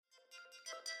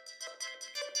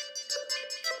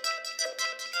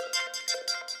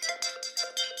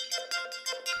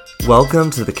Welcome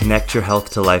to the Connect Your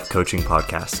Health to Life coaching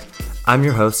podcast. I'm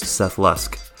your host, Seth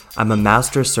Lusk. I'm a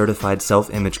master certified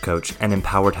self-image coach and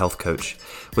empowered health coach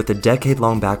with a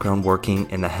decade-long background working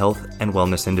in the health and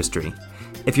wellness industry.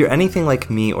 If you're anything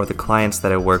like me or the clients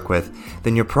that I work with,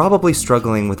 then you're probably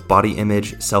struggling with body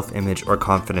image, self-image, or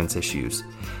confidence issues.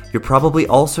 You're probably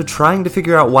also trying to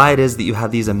figure out why it is that you have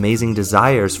these amazing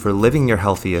desires for living your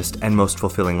healthiest and most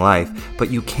fulfilling life, but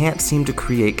you can't seem to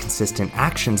create consistent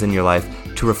actions in your life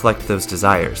to reflect those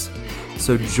desires.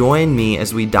 So join me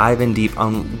as we dive in deep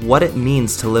on what it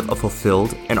means to live a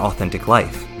fulfilled and authentic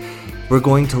life. We're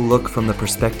going to look from the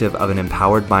perspective of an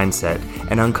empowered mindset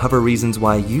and uncover reasons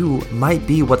why you might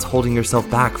be what's holding yourself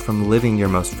back from living your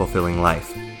most fulfilling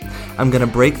life. I'm going to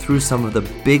break through some of the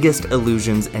biggest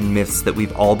illusions and myths that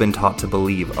we've all been taught to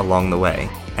believe along the way.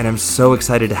 And I'm so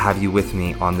excited to have you with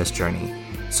me on this journey.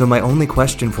 So my only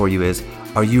question for you is,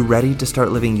 are you ready to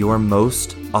start living your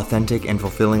most authentic and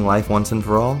fulfilling life once and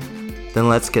for all? Then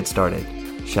let's get started,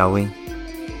 shall we?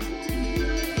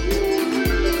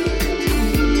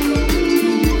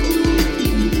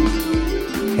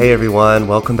 Hey everyone,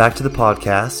 welcome back to the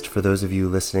podcast. For those of you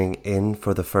listening in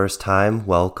for the first time,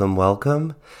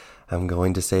 welcome. I'm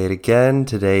going to say it again.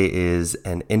 Today is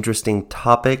an interesting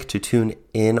topic to tune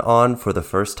in on for the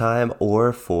first time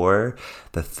or for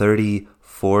the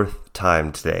 34th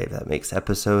time today. That makes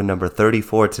episode number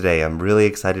 34 today. I'm really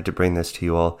excited to bring this to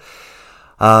you all.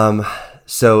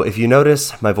 So if you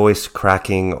notice my voice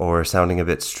cracking or sounding a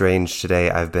bit strange today,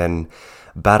 I've been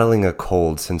battling a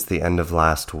cold since the end of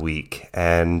last week,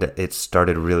 and it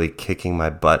started really kicking my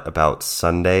butt about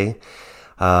Sunday.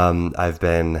 I've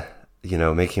been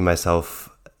making myself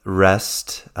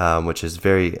rest, which is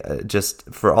very, just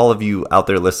for all of you out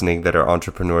there listening that are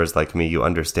entrepreneurs like me, you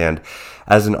understand,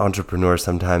 as an entrepreneur,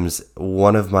 sometimes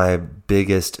one of my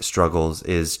biggest struggles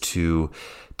is to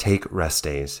take rest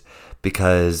days,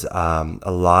 because a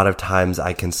lot of times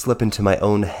I can slip into my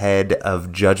own head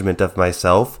of judgment of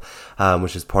myself,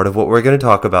 which is part of what we're going to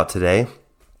talk about today,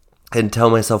 and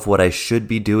tell myself what I should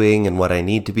be doing and what I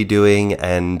need to be doing,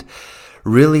 and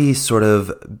really sort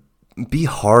of be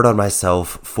hard on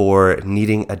myself for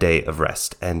needing a day of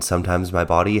rest. And sometimes my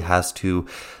body has to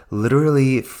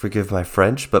literally, forgive my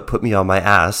French, but put me on my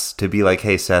ass to be like,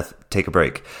 hey, Seth, take a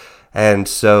break. And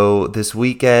so this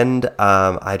weekend,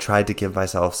 I tried to give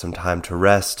myself some time to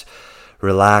rest,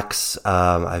 relax.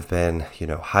 I've been,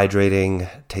 hydrating,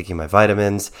 taking my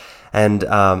vitamins, and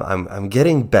I'm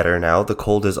getting better now. The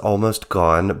cold is almost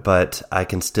gone, but I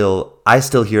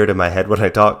still hear it in my head when I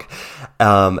talk.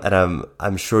 And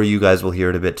I'm sure you guys will hear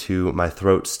it a bit too. My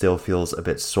throat still feels a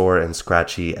bit sore and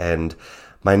scratchy, and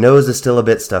my nose is still a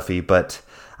bit stuffy, but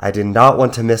I did not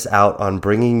want to miss out on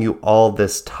bringing you all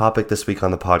this topic this week on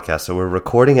the podcast. So we're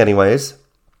recording anyways.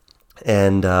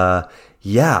 And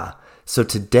so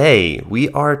today we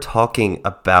are talking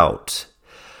about,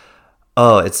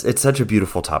 it's such a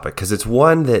beautiful topic because it's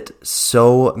one that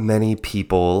so many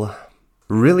people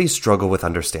really struggle with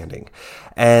understanding.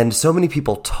 And so many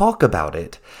people talk about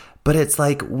it, but it's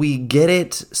like we get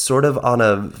it sort of on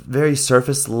a very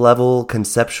surface level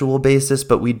conceptual basis,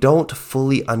 but we don't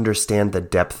fully understand the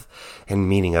depth and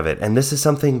meaning of it. And this is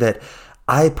something that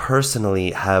I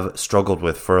personally have struggled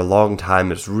with for a long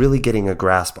time, is really getting a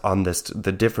grasp on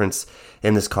the difference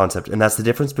in this concept. And that's the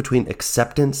difference between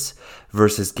acceptance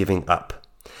versus giving up.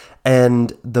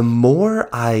 And the more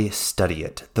I study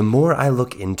it, the more I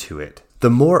look into it, the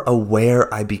more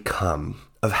aware I become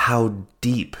of how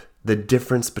deep the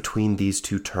difference between these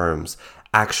two terms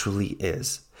actually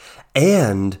is.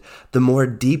 And the more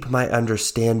deep my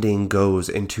understanding goes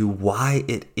into why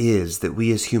it is that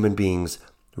we as human beings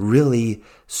really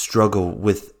struggle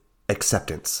with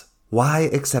acceptance. Why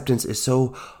acceptance is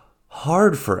so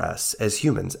hard for us as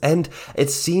humans. And it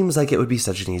seems like it would be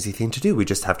such an easy thing to do. We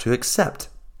just have to accept.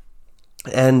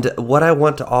 And what I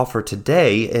want to offer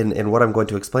today, and what I'm going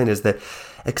to explain, is that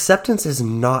acceptance is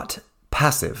not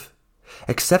passive.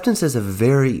 Acceptance is a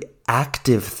very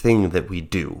active thing that we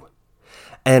do.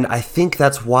 And I think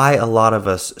that's why a lot of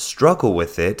us struggle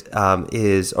with it,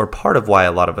 part of why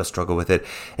a lot of us struggle with it,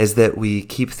 is that we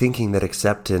keep thinking that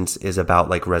acceptance is about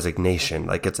like resignation,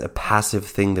 like it's a passive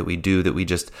thing that we do, that we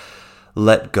just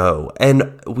let go.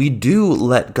 And we do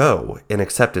let go in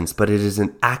acceptance, but it is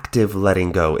an active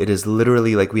letting go. It is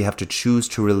literally like we have to choose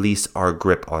to release our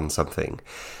grip on something.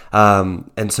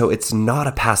 And so it's not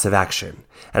a passive action.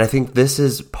 And I think this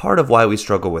is part of why we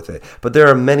struggle with it. But there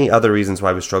are many other reasons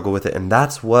why we struggle with it. And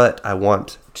that's what I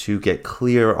want to get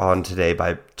clear on today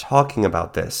by talking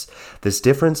about this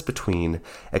difference between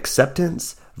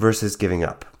acceptance versus giving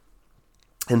up.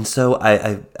 And so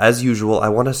as usual, I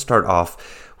want to start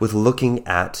off with looking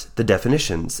at the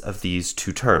definitions of these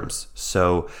two terms.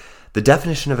 So the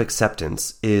definition of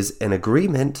acceptance is an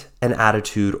agreement, an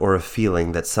attitude, or a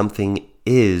feeling that something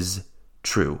is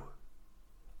true.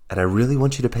 And I really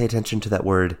want you to pay attention to that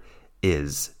word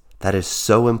is. That is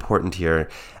so important here,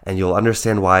 and you'll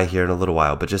understand why here in a little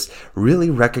while. But just really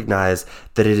recognize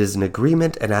that it is an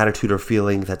agreement, an attitude, or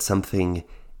feeling that something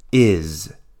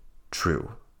is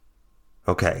true.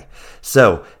 Okay,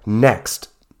 so next,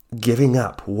 giving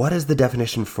up. What is the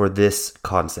definition for this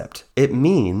concept? It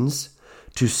means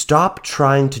to stop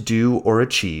trying to do or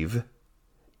achieve,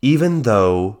 even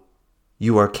though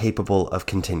you are capable of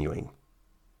continuing.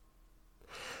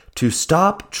 To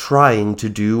stop trying to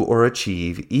do or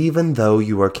achieve, even though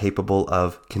you are capable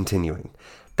of continuing.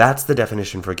 That's the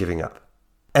definition for giving up.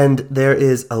 And there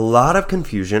is a lot of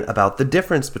confusion about the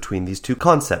difference between these two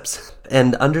concepts.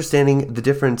 And understanding the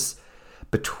difference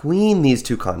between these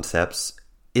two concepts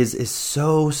is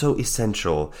so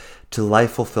essential to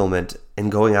life fulfillment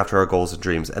and going after our goals and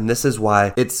dreams. And this is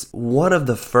why it's one of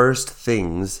the first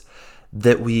things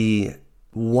that we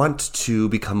want to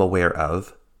become aware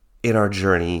of in our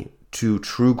journey to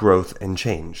true growth and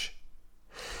change.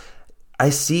 I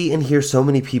see and hear so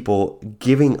many people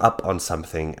giving up on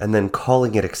something and then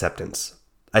calling it acceptance.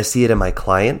 I see it in my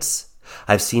clients.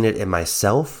 I've seen it in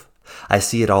myself. I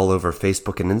see it all over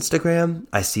Facebook and Instagram.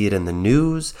 I see it in the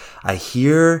news. I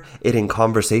hear it in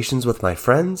conversations with my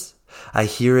friends. I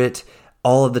hear it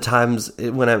all of the times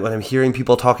when I'm hearing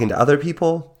people talking to other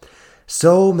people.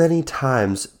 So many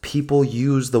times people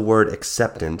use the word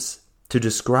acceptance to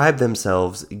describe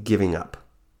themselves giving up.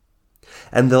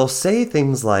 And they'll say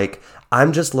things like,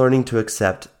 I'm just learning to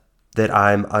accept that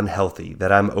I'm unhealthy,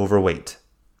 that I'm overweight,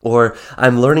 or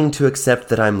I'm learning to accept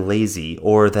that I'm lazy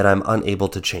or that I'm unable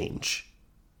to change.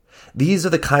 These are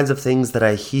the kinds of things that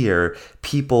I hear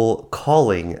people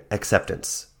calling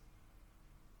acceptance.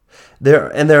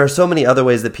 There are so many other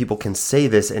ways that people can say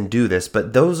this and do this,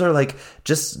 but those are like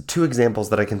just two examples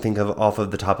that I can think of off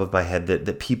of the top of my head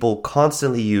that people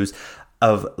constantly use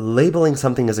of labeling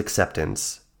something as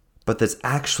acceptance, but that's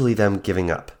actually them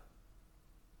giving up.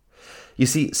 You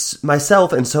see,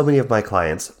 myself and so many of my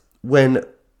clients, when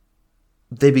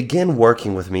they begin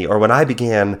working with me, or when I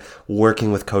began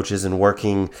working with coaches and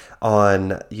working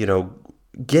on,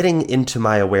 getting into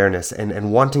my awareness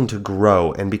and wanting to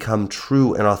grow and become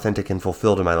true and authentic and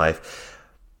fulfilled in my life,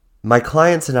 my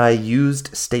clients and I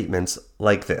used statements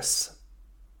like this.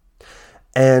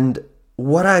 And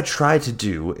what I try to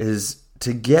do is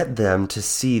to get them to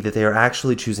see that they are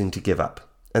actually choosing to give up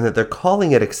and that they're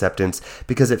calling it acceptance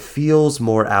because it feels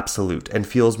more absolute and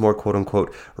feels more quote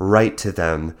unquote right to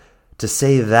them to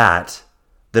say that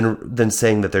than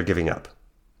saying that they're giving up.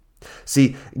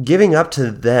 See, giving up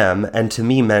to them and to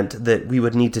me meant that we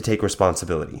would need to take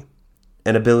responsibility,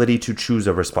 an ability to choose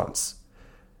a response.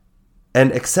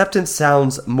 And acceptance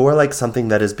sounds more like something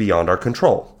that is beyond our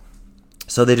control.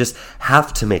 So they just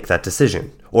have to make that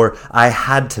decision, or I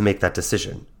had to make that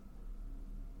decision.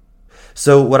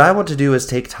 So what I want to do is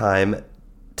take time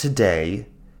today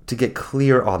to get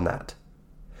clear on that.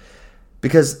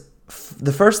 Because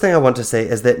the first thing I want to say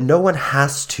is that no one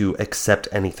has to accept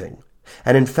anything.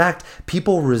 And in fact,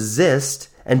 people resist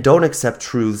and don't accept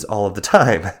truths all of the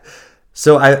time.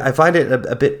 So I find it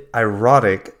a bit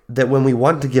ironic that when we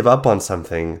want to give up on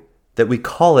something, that we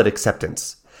call it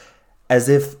acceptance, as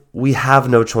if we have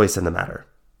no choice in the matter,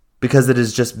 because it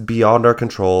is just beyond our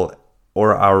control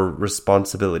or our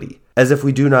responsibility, as if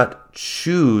we do not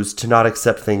choose to not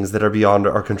accept things that are beyond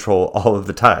our control all of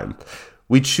the time.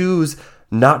 We choose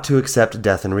not to accept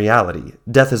death in reality.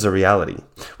 Death is a reality.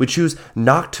 We choose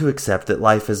not to accept that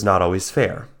life is not always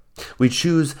fair. We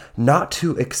choose not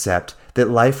to accept that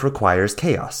life requires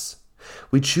chaos.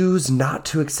 We choose not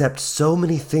to accept so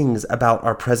many things about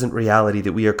our present reality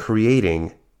that we are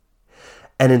creating.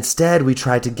 And instead, we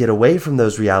try to get away from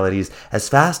those realities as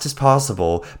fast as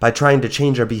possible by trying to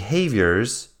change our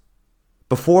behaviors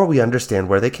before we understand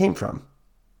where they came from.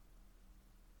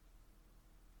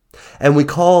 And we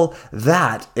call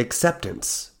that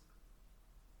acceptance.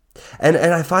 And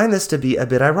I find this to be a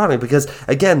bit ironic because,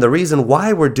 again, the reason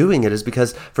why we're doing it is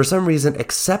because for some reason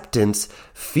acceptance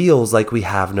feels like we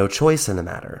have no choice in the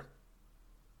matter.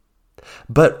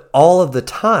 But all of the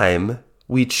time,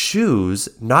 we choose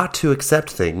not to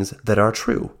accept things that are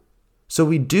true. So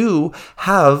we do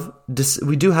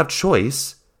have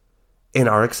choice in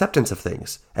our acceptance of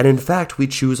things. And in fact, we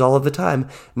choose all of the time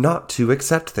not to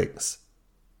accept things.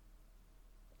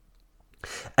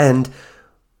 And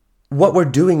what we're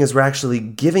doing is we're actually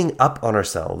giving up on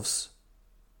ourselves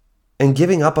and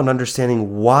giving up on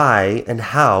understanding why and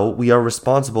how we are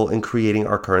responsible in creating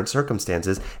our current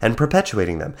circumstances and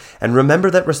perpetuating them. And remember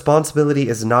that responsibility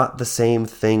is not the same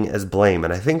thing as blame.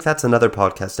 And I think that's another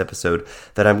podcast episode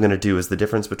that I'm going to do, is the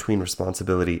difference between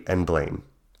responsibility and blame.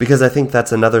 Because I think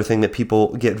that's another thing that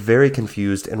people get very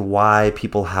confused, and why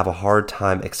people have a hard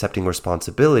time accepting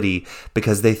responsibility,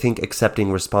 because they think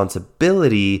accepting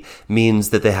responsibility means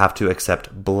that they have to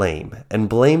accept blame. And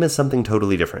blame is something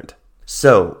totally different.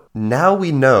 So now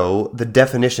we know the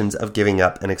definitions of giving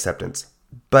up and acceptance,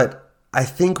 but I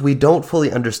think we don't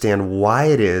fully understand why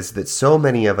it is that so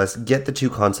many of us get the two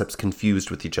concepts confused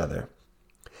with each other.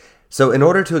 So in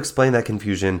order to explain that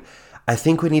confusion, I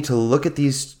think we need to look at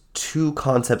these two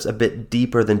concepts a bit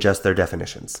deeper than just their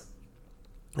definitions.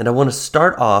 And I want to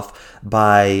start off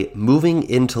by moving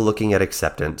into looking at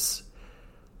acceptance,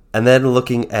 and then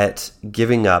looking at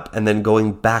giving up, and then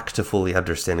going back to fully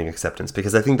understanding acceptance.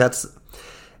 Because I think that's,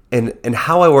 and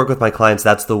how I work with my clients,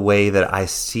 that's the way that I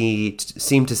seem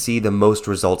to see the most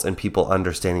results in people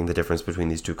understanding the difference between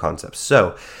these two concepts.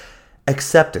 So,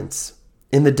 acceptance.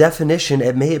 In the definition,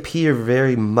 it may appear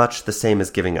very much the same as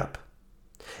giving up.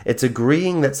 It's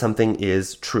agreeing that something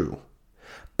is true.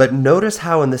 But notice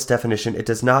how in this definition, it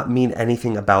does not mean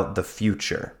anything about the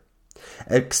future.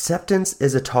 Acceptance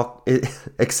is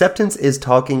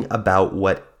talking about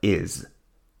what is.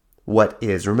 What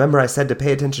is. Remember, I said to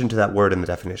pay attention to that word in the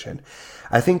definition.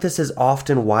 I think this is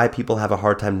often why people have a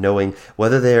hard time knowing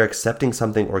whether they are accepting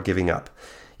something or giving up.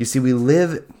 You see, we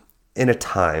live in a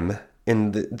time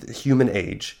in the human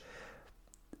age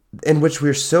in which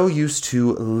we're so used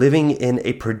to living in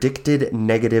a predicted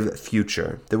negative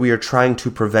future that we are trying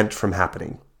to prevent from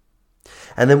happening.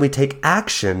 And then we take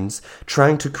actions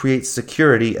trying to create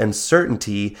security and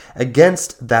certainty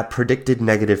against that predicted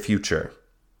negative future.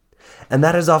 And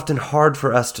that is often hard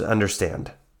for us to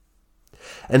understand.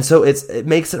 And so it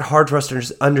makes it hard for us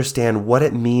to understand what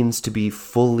it means to be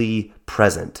fully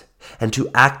present and to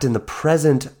act in the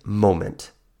present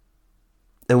moment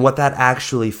and what that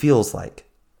actually feels like.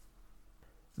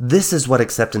 This is what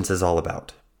acceptance is all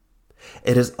about.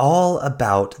 It is all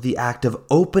about the act of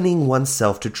opening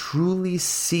oneself to truly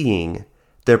seeing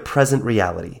their present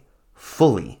reality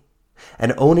fully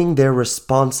and owning their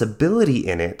responsibility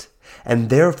in it, and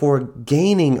therefore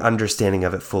gaining understanding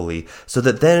of it fully, so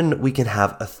that then we can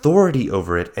have authority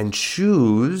over it and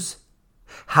choose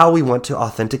how we want to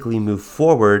authentically move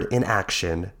forward in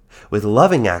action, with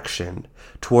loving action,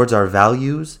 towards our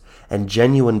values and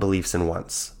genuine beliefs and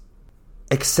wants.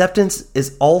 Acceptance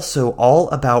is also all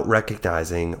about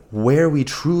recognizing where we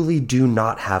truly do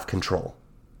not have control,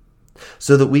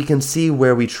 so that we can see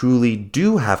where we truly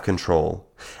do have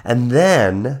control, and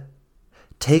then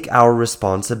take our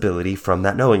responsibility from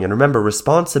that knowing. And remember,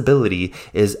 responsibility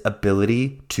is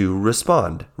ability to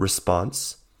respond.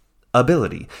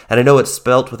 Response-ability. And I know it's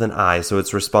spelt with an I, so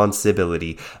it's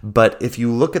responsibility. But if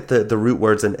you look at the root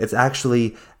words, and it's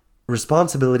actually,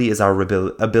 responsibility is our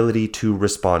ability to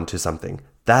respond to something.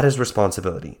 That is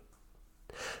responsibility.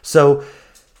 So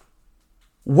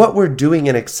what we're doing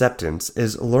in acceptance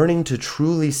is learning to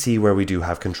truly see where we do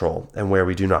have control and where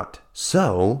we do not.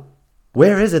 So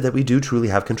where is it that we do truly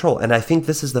have control? And I think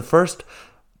this is the first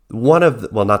one of,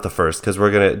 well, not the first, because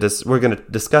we're going to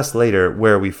discuss later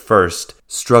where we first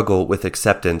struggle with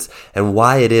acceptance and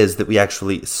why it is that we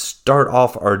actually start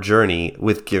off our journey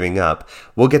with giving up.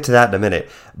 We'll get to that in a minute.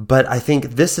 But I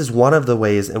think this is one of the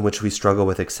ways in which we struggle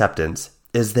with acceptance,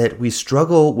 is that we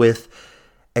struggle with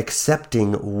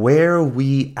accepting where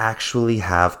we actually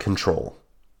have control.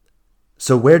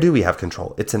 So where do we have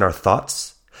control? It's in our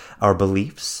thoughts, our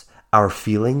beliefs, our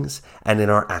feelings, and in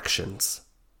our actions.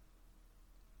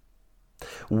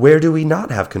 Where do we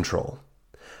not have control?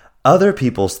 Other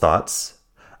people's thoughts,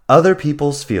 other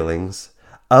people's feelings,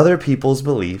 other people's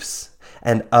beliefs,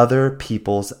 and other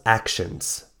people's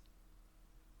actions.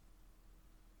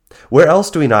 Where else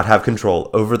do we not have control?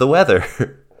 Over the weather.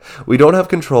 We don't have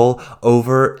control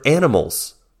over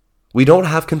animals. We don't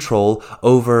have control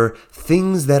over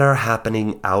things that are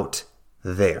happening out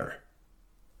there.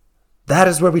 That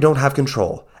is where we don't have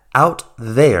control. Out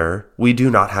there, we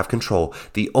do not have control.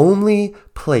 The only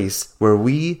place where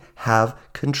we have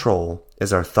control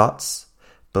is our thoughts,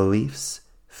 beliefs,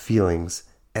 feelings,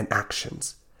 and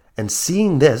actions. And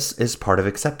seeing this is part of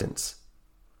acceptance.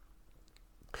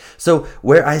 So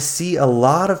where I see a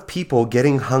lot of people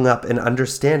getting hung up in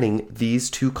understanding these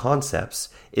two concepts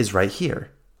is right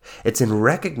here. It's in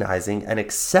recognizing and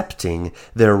accepting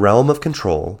their realm of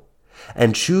control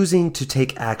and choosing to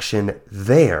take action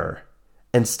there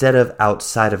instead of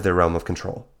outside of their realm of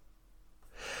control.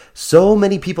 So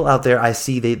many people out there I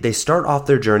see, they start off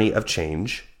their journey of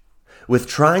change with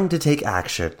trying to take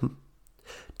action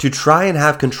to try and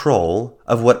have control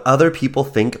of what other people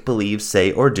think, believe,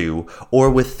 say, or do,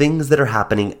 or with things that are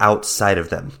happening outside of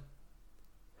them.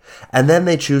 And then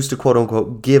they choose to quote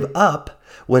unquote give up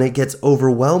when it gets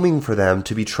overwhelming for them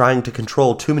to be trying to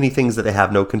control too many things that they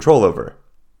have no control over.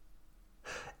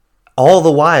 All the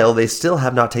while, they still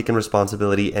have not taken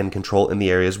responsibility and control in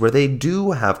the areas where they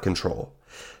do have control.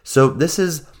 So this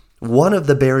is one of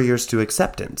the barriers to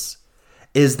acceptance,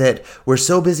 is that we're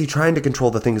so busy trying to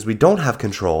control the things we don't have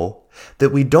control that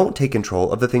we don't take control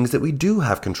of the things that we do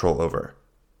have control over.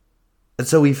 And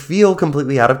so we feel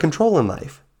completely out of control in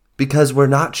life because we're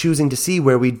not choosing to see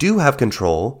where we do have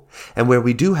control and where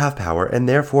we do have power, and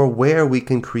therefore where we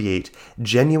can create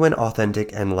genuine,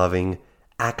 authentic, and loving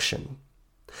action.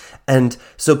 And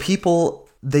so people,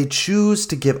 they choose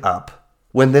to give up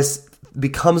when this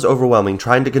becomes overwhelming,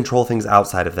 trying to control things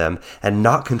outside of them and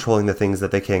not controlling the things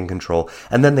that they can control.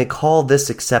 And then they call this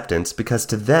acceptance because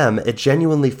to them, it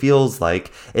genuinely feels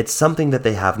like it's something that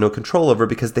they have no control over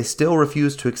because they still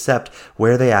refuse to accept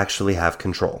where they actually have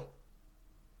control,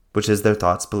 which is their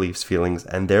thoughts, beliefs, feelings,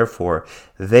 and therefore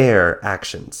their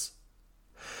actions.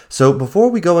 So before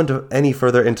we go into any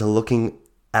further into looking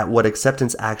at what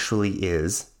acceptance actually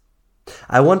is,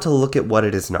 I want to look at what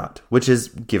it is not, which is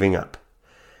giving up.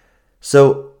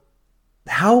 So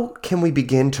how can we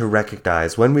begin to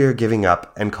recognize when we are giving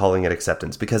up and calling it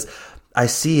acceptance? Because I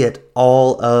see it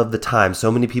all of the time.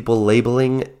 So many people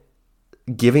labeling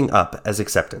giving up as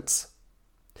acceptance.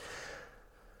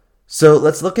 So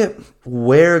let's look at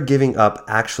where giving up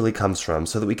actually comes from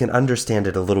so that we can understand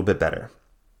it a little bit better.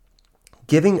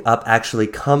 Giving up actually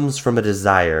comes from a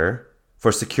desire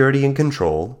for security and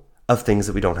control of things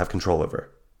that we don't have control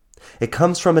over. It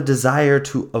comes from a desire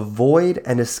to avoid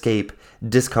and escape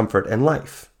discomfort in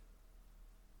life.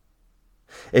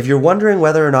 If you're wondering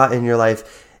whether or not in your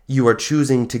life you are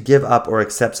choosing to give up or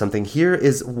accept something, here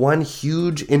is one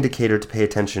huge indicator to pay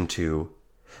attention to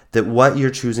that what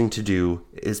you're choosing to do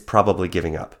is probably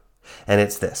giving up. And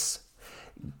it's this.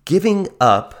 Giving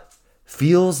up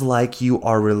feels like you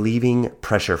are relieving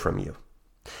pressure from you.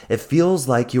 It feels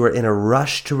like you are in a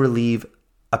rush to relieve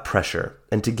a pressure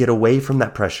and to get away from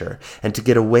that pressure and to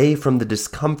get away from the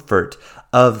discomfort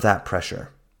of that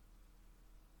pressure.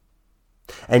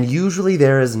 And usually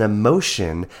there is an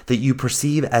emotion that you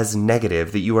perceive as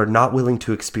negative that you are not willing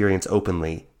to experience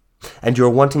openly, and you're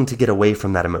wanting to get away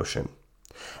from that emotion.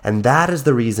 And that is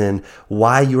the reason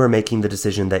why you are making the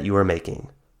decision that you are making.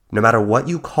 No matter what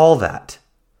you call that,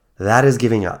 that is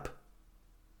giving up.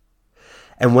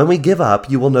 And when we give up,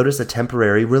 you will notice a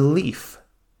temporary relief.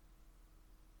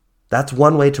 That's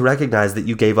one way to recognize that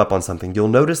you gave up on something. You'll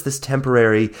notice this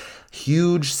temporary,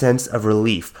 huge sense of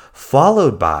relief,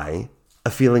 followed by a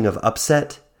feeling of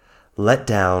upset, let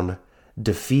down,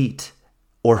 defeat,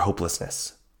 or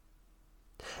hopelessness.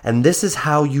 And this is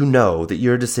how you know that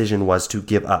your decision was to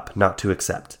give up, not to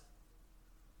accept.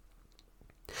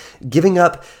 Giving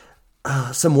up,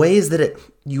 some ways that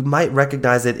you might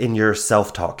recognize it in your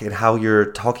self-talk, in how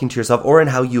you're talking to yourself, or in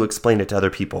how you explain it to other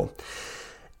people,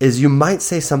 is you might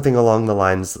say something along the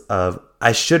lines of,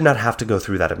 I should not have to go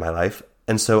through that in my life,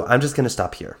 and so I'm just going to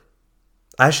stop here.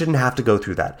 I shouldn't have to go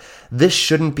through that. This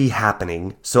shouldn't be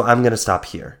happening, so I'm going to stop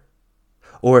here.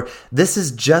 Or, this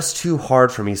is just too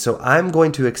hard for me, so I'm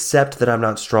going to accept that I'm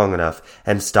not strong enough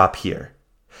and stop here.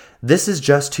 This is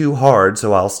just too hard,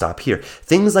 so I'll stop here.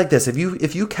 Things like this. If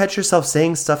you catch yourself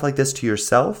saying stuff like this to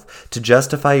yourself to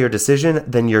justify your decision,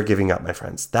 then you're giving up, my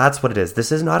friends. That's what it is.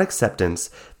 This is not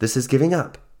acceptance. This is giving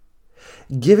up.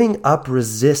 Giving up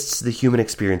resists the human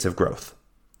experience of growth,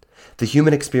 the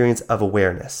human experience of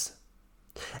awareness.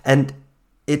 And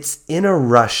it's in a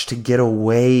rush to get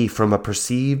away from a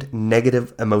perceived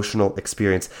negative emotional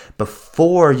experience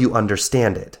before you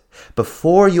understand it,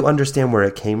 before you understand where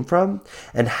it came from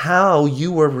and how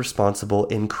you were responsible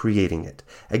in creating it.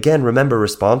 Again, remember,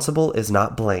 responsible is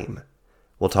not blame.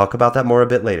 We'll talk about that more a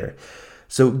bit later.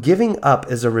 So giving up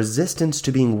is a resistance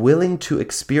to being willing to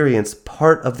experience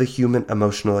part of the human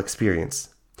emotional experience.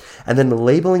 And then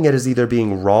labeling it as either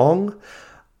being wrong,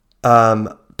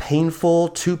 painful,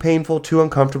 too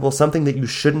uncomfortable, something that you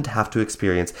shouldn't have to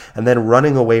experience, and then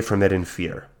running away from it in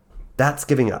fear. That's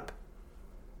giving up.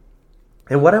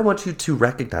 And what I want you to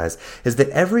recognize is that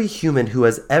every human who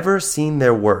has ever seen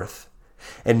their worth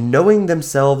and knowing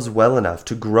themselves well enough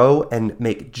to grow and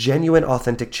make genuine,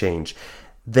 authentic change,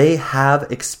 they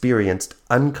have experienced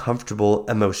uncomfortable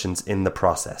emotions in the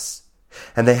process.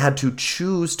 And they had to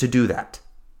choose to do that.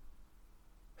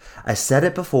 I said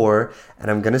it before,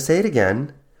 and I'm going to say it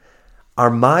again.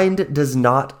 Our mind does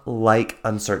not like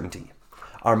uncertainty.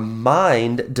 our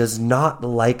mind does not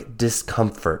like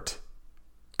discomfort.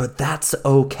 But that's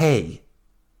okay.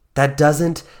 That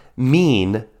doesn't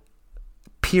mean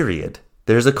period.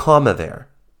 There's a comma there.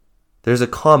 There's a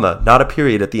comma, not a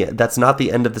period at the end. That's not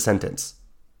the end of the sentence.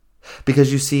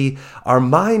 Because you see, our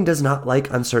mind does not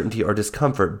like uncertainty or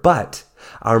discomfort, but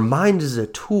our mind is a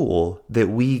tool that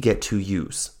we get to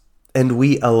use. And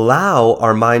we allow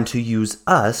our mind to use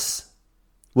us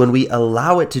when we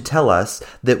allow it to tell us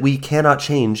that we cannot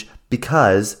change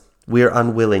because we're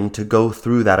unwilling to go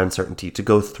through that uncertainty, to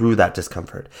go through that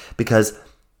discomfort, because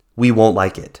we won't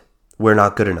like it. We're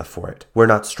not good enough for it. We're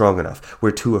not strong enough.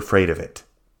 We're too afraid of it.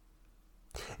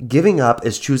 Giving up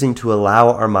is choosing to allow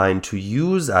our mind to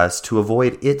use us to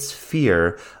avoid its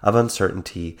fear of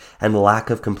uncertainty and lack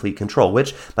of complete control,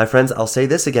 which, my friends, I'll say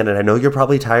this again, and I know you're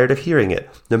probably tired of hearing it.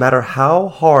 No matter how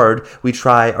hard we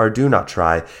try or do not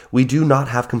try, we do not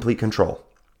have complete control.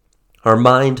 Our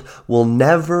mind will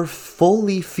never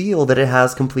fully feel that it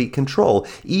has complete control,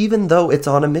 even though it's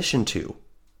on a mission to.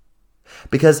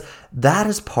 Because that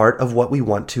is part of what we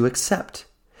want to accept.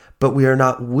 But we are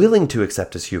not willing to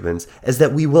accept as humans is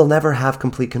that we will never have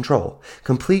complete control.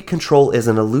 Complete control is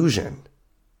an illusion.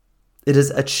 It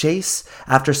is a chase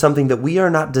after something that we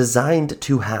are not designed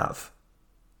to have.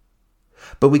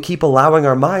 But we keep allowing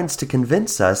our minds to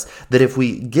convince us that if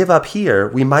we give up here,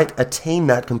 we might attain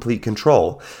that complete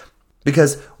control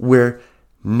because we're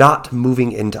not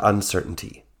moving into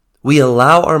uncertainty. We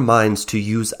allow our minds to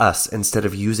use us instead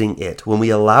of using it when we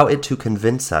allow it to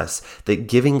convince us that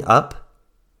giving up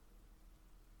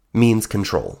means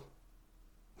control,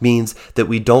 means that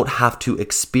we don't have to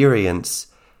experience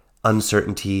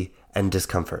uncertainty and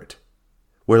discomfort.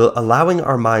 We're allowing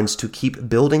our minds to keep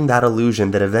building that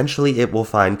illusion that eventually it will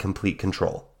find complete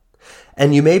control.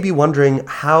 And you may be wondering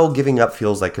how giving up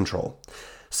feels like control.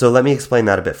 So let me explain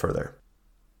that a bit further.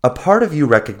 A part of you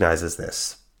recognizes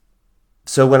this.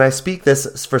 So when I speak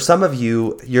this, for some of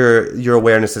you, your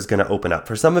awareness is going to open up.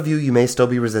 For some of you, you may still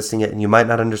be resisting it and you might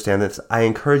not understand this. I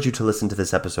encourage you to listen to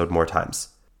this episode more times.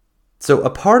 So a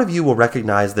part of you will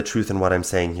recognize the truth in what I'm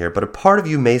saying here, but a part of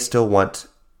you may still want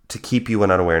to keep you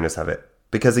in unawareness of it.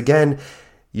 Because again,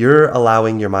 you're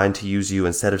allowing your mind to use you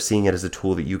instead of seeing it as a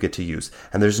tool that you get to use.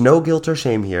 And there's no guilt or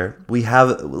shame here. We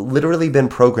have literally been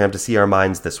programmed to see our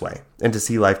minds this way and to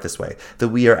see life this way, that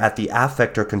we are at the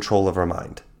affect or control of our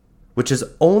mind. Which is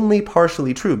only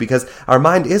partially true because our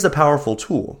mind is a powerful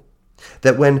tool.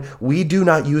 That when we do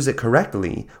not use it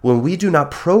correctly, when we do not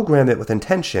program it with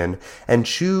intention and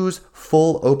choose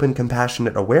full, open,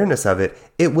 compassionate awareness of it,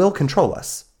 it will control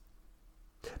us.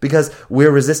 Because we're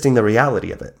resisting the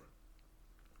reality of it.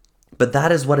 But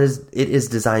that is what it is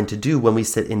designed to do when we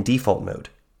sit in default mode.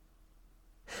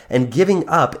 And giving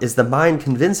up is the mind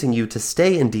convincing you to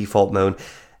stay in default mode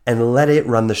and let it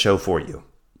run the show for you.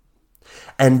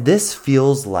 And this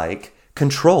feels like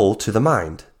control to the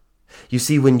mind. You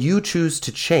see, when you choose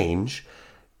to change,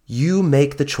 you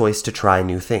make the choice to try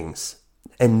new things.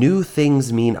 And new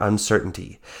things mean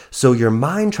uncertainty. So your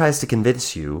mind tries to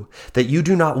convince you that you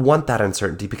do not want that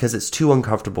uncertainty because it's too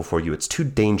uncomfortable for you. It's too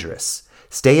dangerous.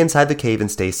 Stay inside the cave and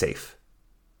stay safe.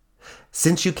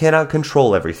 Since you cannot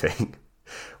control everything,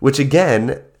 which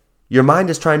again, your mind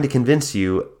is trying to convince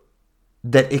you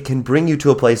that it can bring you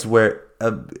to a place where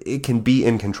it can be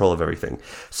in control of everything.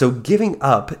 So giving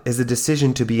up is a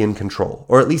decision to be in control,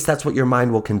 or at least that's what your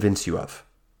mind will convince you of.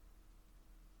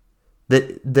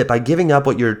 That by giving up,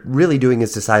 what you're really doing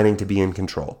is deciding to be in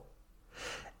control.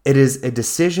 It is a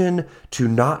decision to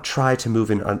not try to move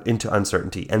into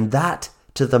uncertainty. And that,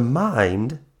 to the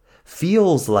mind,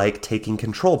 feels like taking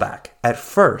control back at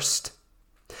first.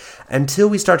 Until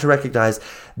we start to recognize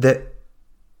that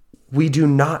we do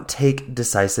not take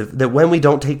that when we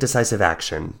don't take decisive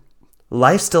action,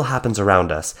 life still happens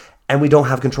around us and we don't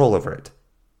have control over it.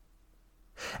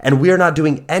 And we are not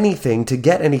doing anything to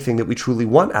get anything that we truly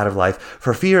want out of life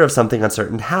for fear of something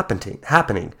uncertain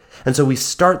happening. And so we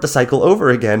start the cycle over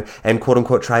again and quote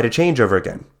unquote try to change over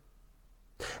again.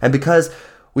 And because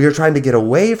we are trying to get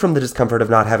away from the discomfort of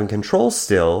not having control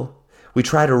still, we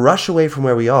try to rush away from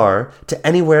where we are to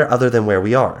anywhere other than where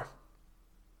we are.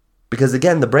 Because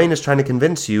again, the brain is trying to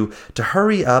convince you to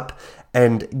hurry up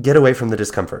and get away from the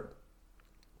discomfort.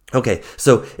 Okay,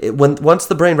 so once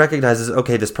the brain recognizes,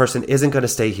 okay, this person isn't going to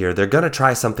stay here, they're going to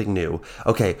try something new.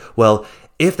 Okay, well,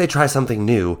 if they try something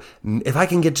new, if I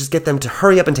can just get them to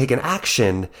hurry up and take an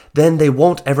action, then they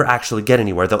won't ever actually get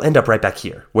anywhere. They'll end up right back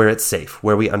here, where it's safe,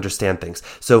 where we understand things.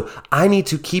 So I need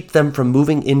to keep them from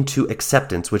moving into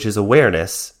acceptance, which is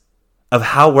awareness of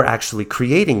how we're actually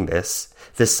creating this,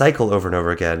 this cycle over and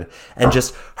over again and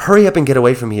just hurry up and get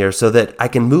away from here so that I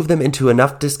can move them into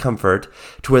enough discomfort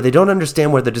to where they don't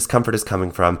understand where the discomfort is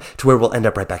coming from, to where we'll end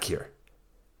up right back here.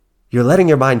 You're letting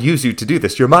your mind use you to do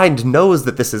this. Your mind knows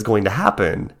that this is going to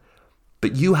happen,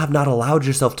 but you have not allowed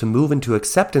yourself to move into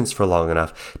acceptance for long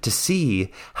enough to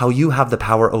see how you have the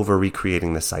power over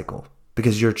recreating this cycle,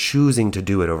 because you're choosing to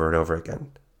do it over and over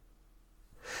again.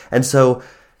 And so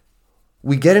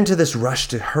we get into this rush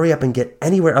to hurry up and get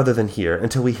anywhere other than here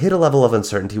until we hit a level of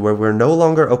uncertainty where we're no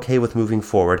longer okay with moving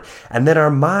forward. And then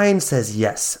our mind says,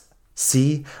 yes,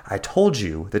 see, I told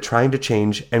you that trying to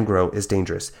change and grow is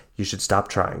dangerous. You should stop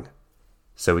trying.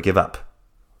 So we give up.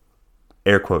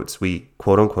 Air quotes, we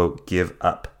quote unquote give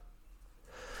up.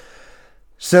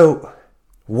 So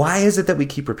why is it that we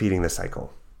keep repeating this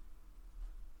cycle?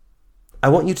 I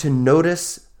want you to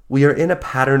notice we are in a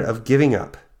pattern of giving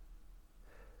up.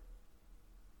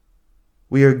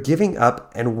 We are giving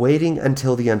up and waiting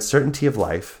until the uncertainty of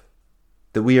life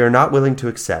that we are not willing to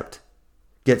accept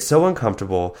gets so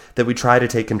uncomfortable that we try to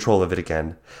take control of it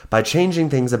again by changing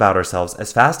things about ourselves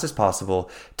as fast as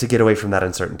possible to get away from that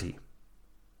uncertainty.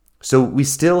 So we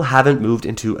still haven't moved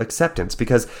into acceptance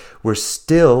because we're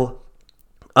still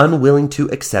unwilling to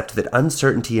accept that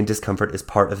uncertainty and discomfort is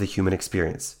part of the human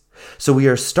experience. So we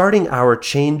are starting our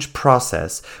change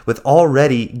process with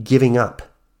already giving up.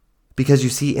 Because you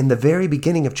see, in the very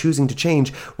beginning of choosing to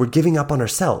change, we're giving up on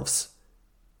ourselves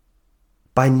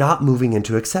by not moving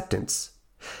into acceptance.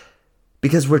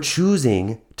 Because we're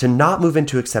choosing to not move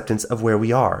into acceptance of where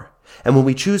we are. And when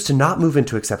we choose to not move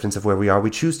into acceptance of where we are,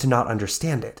 we choose to not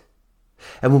understand it.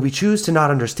 And when we choose to not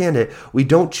understand it, we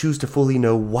don't choose to fully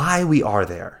know why we are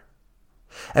there.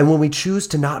 And when we choose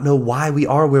to not know why we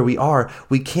are where we are,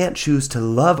 we can't choose to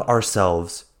love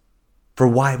ourselves for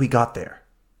why we got there.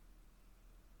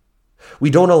 We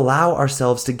don't allow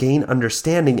ourselves to gain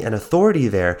understanding and authority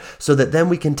there so that then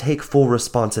we can take full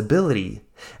responsibility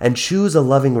and choose a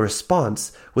loving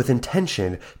response with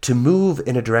intention to move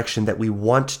in a direction that we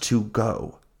want to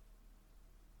go.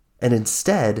 And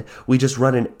instead, we just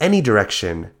run in any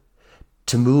direction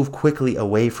to move quickly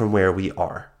away from where we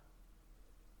are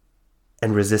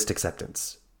and resist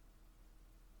acceptance.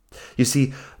 You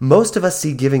see, most of us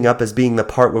see giving up as being the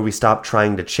part where we stop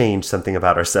trying to change something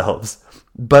about ourselves.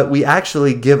 But we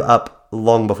actually give up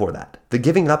long before that. The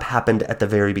giving up happened at the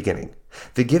very beginning.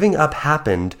 The giving up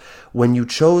happened when you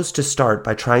chose to start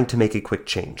by trying to make a quick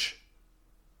change.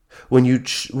 When you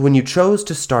chose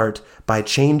to start by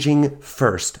changing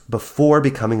first before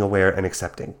becoming aware and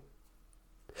accepting.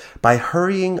 By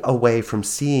hurrying away from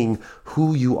seeing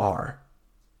who you are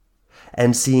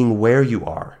and seeing where you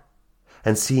are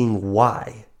and seeing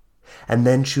why, and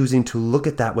then choosing to look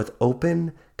at that with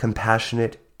open,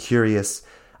 compassionate, curious,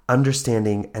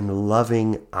 understanding, and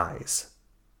loving eyes.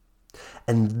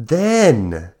 And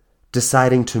then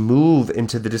deciding to move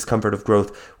into the discomfort of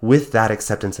growth with that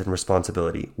acceptance and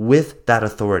responsibility, with that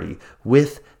authority,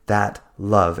 with that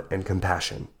love and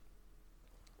compassion.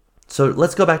 So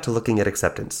let's go back to looking at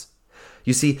acceptance.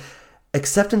 You see,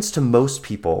 acceptance to most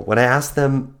people, when I ask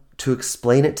them to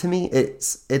explain it to me,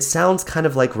 it sounds kind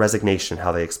of like resignation,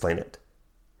 how they explain it.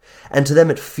 And to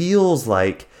them, it feels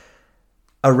like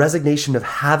a resignation of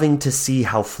having to see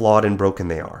how flawed and broken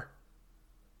they are.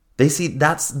 They see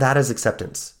that as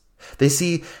acceptance. They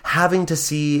see having to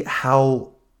see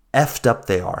how effed up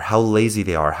they are, how lazy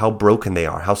they are, how broken they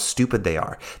are, how stupid they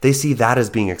are. They see that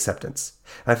as being acceptance.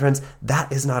 My friends,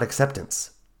 that is not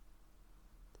acceptance.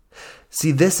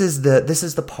 See, this is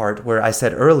the part where I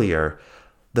said earlier,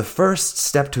 the first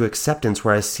step to acceptance,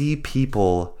 where I see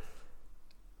people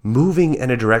moving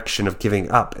in a direction of giving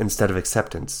up instead of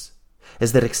acceptance,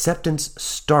 is that acceptance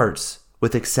starts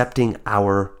with accepting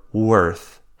our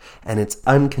worth and its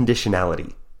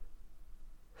unconditionality.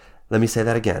 Let me say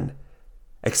that again.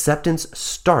 Acceptance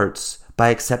starts by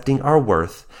accepting our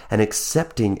worth and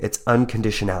accepting its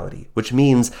unconditionality, which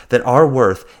means that our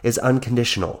worth is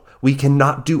unconditional. We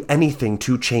cannot do anything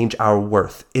to change our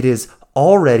worth. It is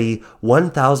already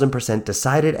 1000%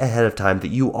 decided ahead of time that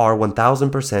you are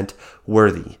 1000%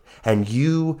 worthy, and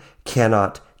you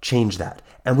cannot change that.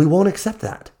 And we won't accept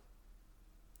that.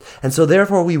 And so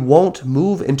therefore we won't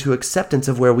move into acceptance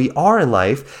of where we are in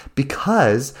life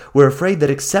because we're afraid that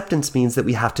acceptance means that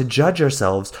we have to judge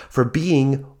ourselves for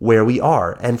being where we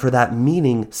are and for that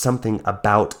meaning something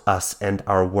about us and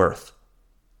our worth.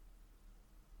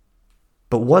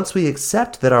 But once we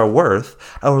accept that our worth,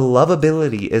 our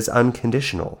lovability is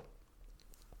unconditional,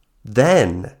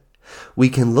 then we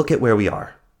can look at where we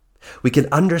are. We can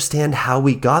understand how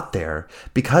we got there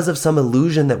because of some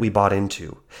illusion that we bought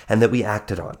into and that we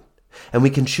acted on. And we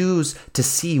can choose to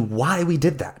see why we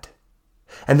did that.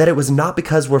 And that it was not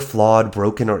because we're flawed,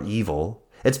 broken, or evil.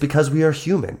 It's because we are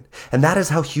human. And that is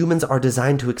how humans are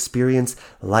designed to experience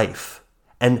life,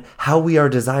 and how we are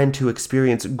designed to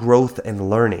experience growth and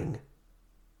learning.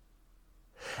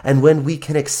 And when we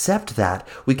can accept that,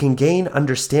 we can gain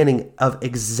understanding of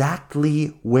exactly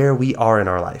where we are in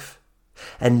our life,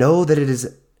 and know that it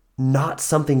is not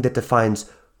something that defines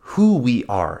who we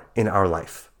are in our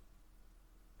life.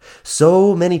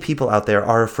 So many people out there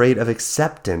are afraid of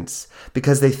acceptance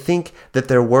because they think that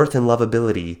their worth and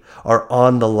lovability are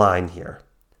on the line here.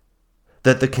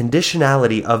 That the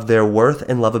conditionality of their worth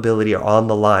and lovability are on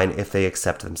the line if they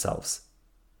accept themselves.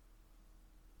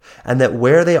 And that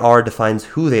where they are defines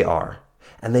who they are,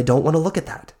 and they don't want to look at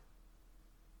that.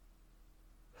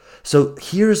 So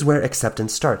here's where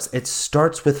acceptance starts. It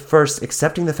starts with first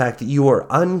accepting the fact that you are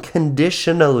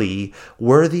unconditionally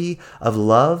worthy of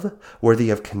love, worthy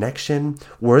of connection,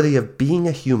 worthy of being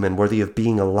a human, worthy of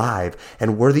being alive,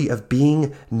 and worthy of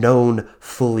being known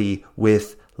fully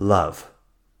with love.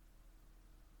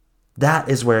 That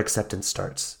is where acceptance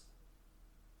starts.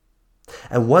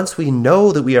 And once we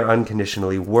know that we are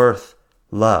unconditionally worth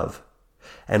love,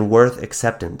 and worth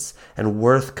acceptance, and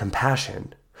worth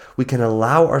compassion, we can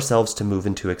allow ourselves to move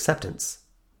into acceptance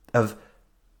of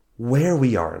where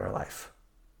we are in our life.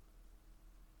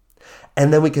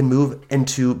 And then we can move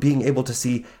into being able to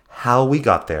see how we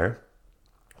got there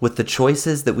with the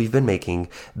choices that we've been making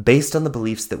based on the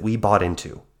beliefs that we bought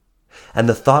into, and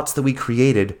the thoughts that we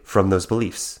created from those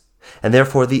beliefs, and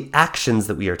therefore the actions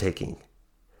that we are taking.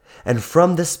 And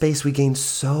from this space, we gain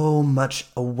so much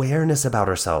awareness about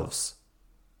ourselves.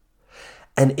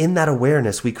 And in that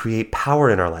awareness, we create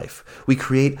power in our life. We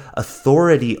create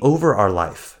authority over our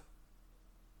life.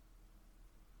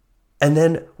 And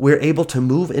then we're able to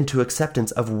move into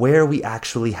acceptance of where we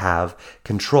actually have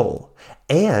control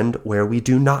and where we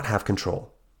do not have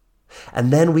control.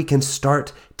 And then we can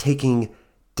start taking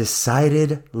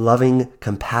decided, loving,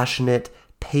 compassionate,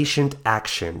 patient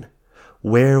action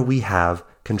where we have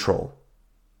control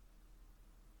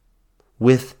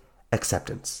with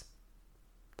acceptance.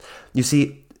 You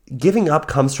see, giving up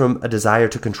comes from a desire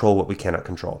to control what we cannot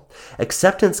control.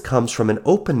 Acceptance comes from an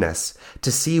openness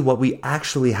to see what we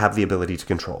actually have the ability to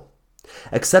control.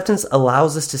 Acceptance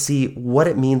allows us to see what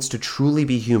it means to truly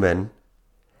be human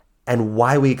and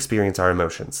why we experience our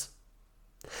emotions.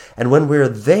 And when we're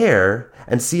there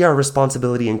and see our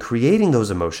responsibility in creating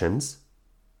those emotions,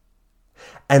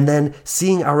 and then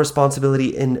seeing our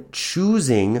responsibility in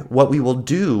choosing what we will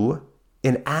do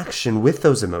in action with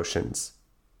those emotions,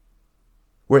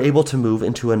 we're able to move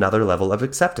into another level of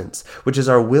acceptance, which is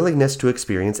our willingness to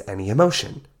experience any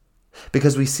emotion.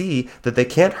 Because we see that they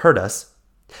can't hurt us,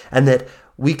 and that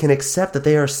we can accept that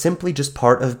they are simply just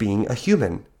part of being a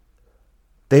human.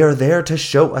 They are there to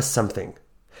show us something.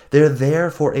 They're there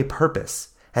for a purpose,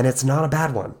 and it's not a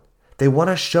bad one. They want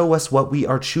to show us what we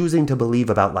are choosing to believe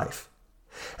about life.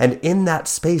 And in that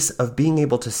space of being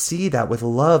able to see that with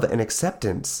love and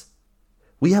acceptance,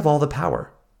 we have all the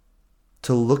power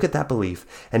to look at that belief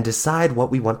and decide what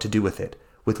we want to do with it,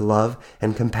 with love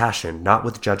and compassion, not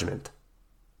with judgment.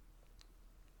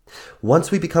 Once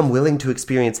we become willing to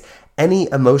experience any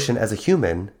emotion as a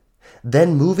human,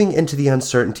 then moving into the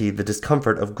uncertainty, the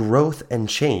discomfort of growth and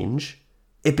change,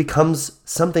 it becomes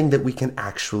something that we can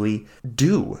actually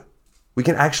do. We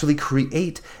can actually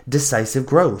create decisive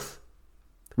growth.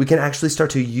 We can actually start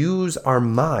to use our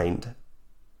mind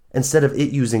instead of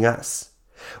it using us.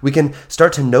 We can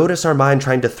start to notice our mind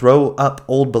trying to throw up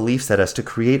old beliefs at us to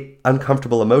create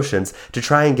uncomfortable emotions to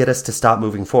try and get us to stop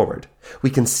moving forward.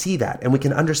 We can see that and we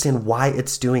can understand why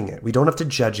it's doing it. We don't have to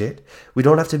judge it. We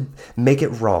don't have to make it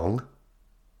wrong.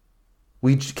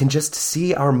 We can just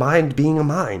see our mind being a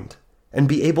mind and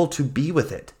be able to be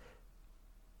with it.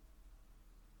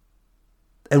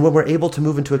 And when we're able to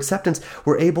move into acceptance,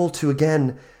 we're able to,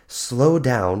 again, slow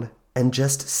down and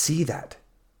just see that.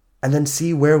 And then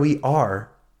see where we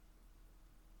are.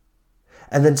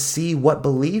 And then see what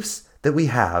beliefs that we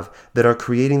have that are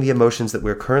creating the emotions that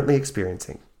we're currently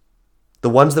experiencing. The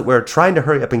ones that we're trying to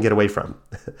hurry up and get away from.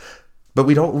 But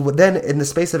we don't, then in the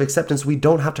space of acceptance, we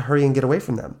don't have to hurry and get away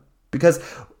from them. Because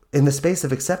in the space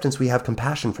of acceptance, we have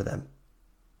compassion for them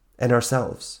and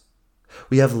ourselves.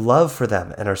 We have love for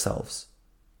them and ourselves.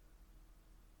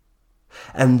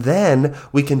 And then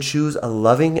we can choose a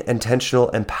loving, intentional,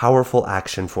 and powerful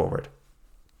action forward.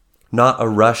 Not a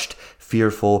rushed,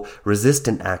 fearful,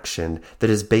 resistant action that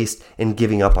is based in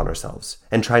giving up on ourselves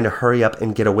and trying to hurry up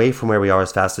and get away from where we are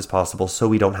as fast as possible so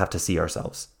we don't have to see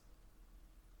ourselves.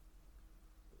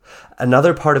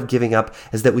 Another part of giving up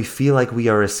is that we feel like we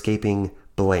are escaping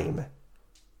blame.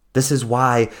 This is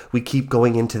why we keep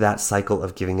going into that cycle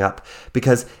of giving up.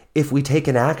 Because if we take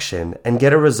an action and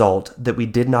get a result that we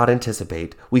did not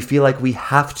anticipate, we feel like we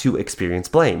have to experience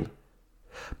blame.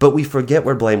 But we forget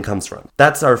where blame comes from.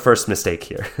 That's our first mistake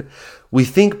here. We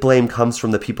think blame comes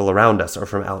from the people around us or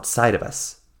from outside of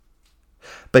us.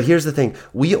 But here's the thing.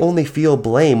 We only feel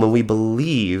blame when we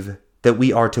believe that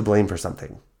we are to blame for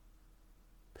something.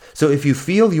 So if you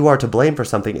feel you are to blame for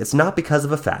something, it's not because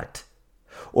of a fact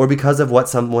or because of what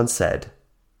someone said.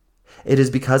 It is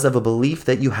because of a belief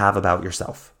that you have about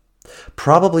yourself.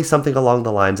 Probably something along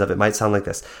the lines of, it might sound like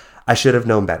this: I should have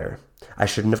known better. I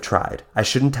shouldn't have tried. I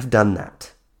shouldn't have done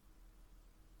that.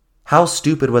 How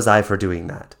stupid was I for doing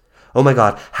that? Oh my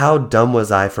God, how dumb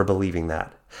was I for believing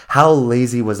that? How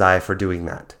lazy was I for doing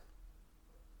that?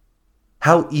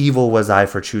 How evil was I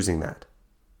for choosing that?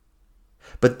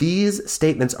 But these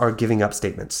statements are giving up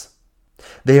statements.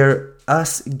 They are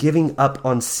us giving up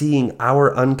on seeing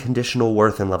our unconditional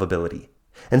worth and lovability,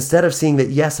 instead of seeing that,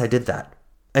 yes, I did that,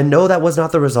 and no, that was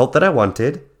not the result that I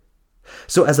wanted.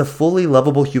 So as a fully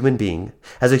lovable human being,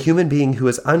 as a human being who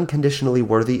is unconditionally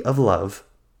worthy of love,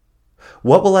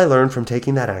 what will I learn from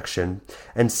taking that action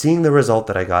and seeing the result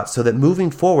that I got so that moving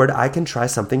forward, I can try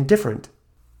something different?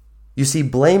 You see,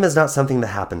 blame is not something that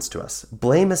happens to us.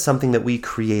 Blame is something that we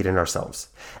create in ourselves.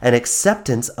 And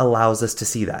acceptance allows us to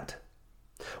see that.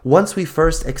 Once we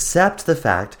first accept the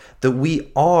fact that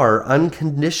we are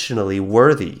unconditionally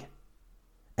worthy,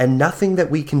 and nothing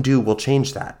that we can do will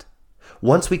change that.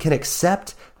 Once we can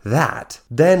accept that,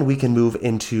 then we can move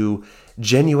into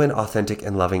genuine, authentic,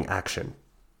 and loving action.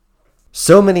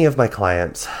 So many of my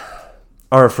clients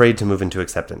are afraid to move into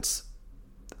acceptance.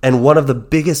 And one of the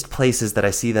biggest places that I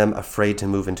see them afraid to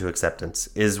move into acceptance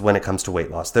is when it comes to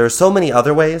weight loss. There are so many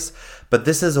other ways, but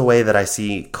this is a way that I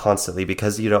see constantly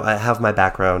because, I have my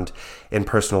background in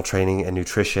personal training and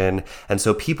nutrition. And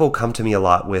so people come to me a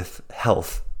lot with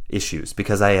health issues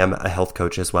because I am a health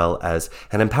coach as well as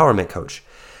an empowerment coach.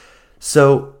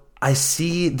 So I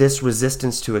see this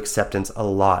resistance to acceptance a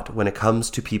lot when it comes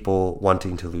to people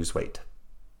wanting to lose weight.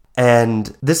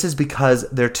 And this is because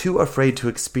they're too afraid to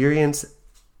experience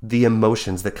the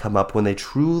emotions that come up when they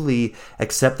truly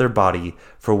accept their body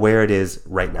for where it is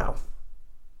right now.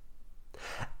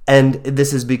 And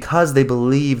this is because they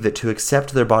believe that to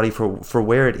accept their body for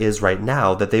where it is right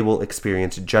now, that they will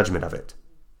experience judgment of it.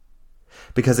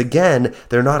 Because again,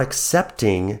 they're not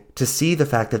accepting to see the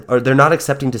fact that, or they're not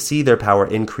accepting to see their power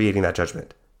in creating that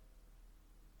judgment.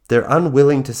 They're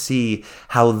unwilling to see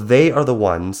how they are the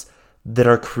ones that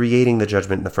are creating the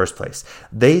judgment in the first place.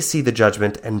 They see the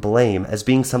judgment and blame as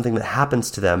being something that happens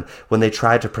to them when they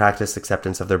try to practice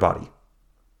acceptance of their body.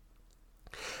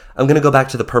 I'm going to go back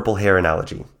to the purple hair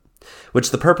analogy,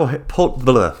 which the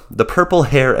purple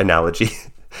hair analogy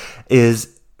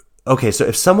is, okay, so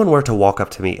if someone were to walk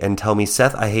up to me and tell me,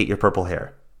 Seth, I hate your purple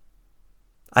hair,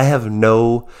 I have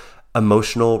no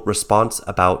emotional response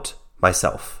about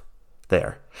myself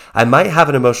there. I might have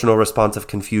an emotional response of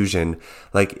confusion,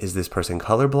 like, is this person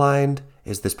colorblind?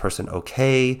 Is this person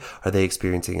okay? Are they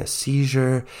experiencing a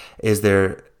seizure?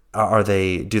 Do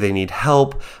they need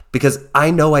help? Because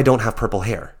I know I don't have purple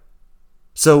hair.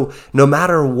 So no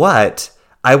matter what,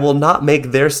 I will not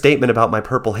make their statement about my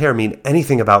purple hair mean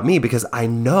anything about me because I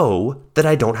know that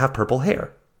I don't have purple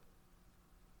hair.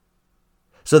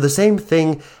 So the same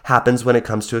thing happens when it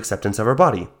comes to acceptance of our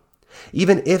body.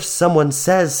 Even if someone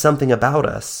says something about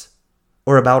us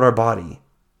or about our body,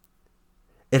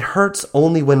 it hurts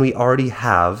only when we already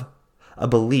have a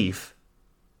belief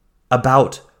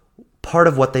about part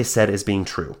of what they said as being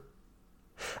true.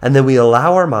 And then we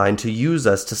allow our mind to use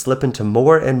us to slip into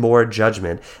more and more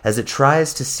judgment as it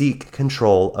tries to seek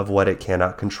control of what it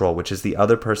cannot control, which is the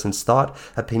other person's thought,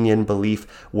 opinion, belief,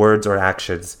 words, or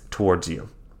actions towards you.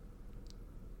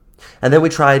 And then we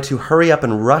try to hurry up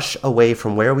and rush away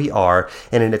from where we are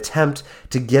in an attempt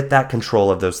to get that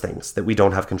control of those things that we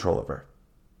don't have control over.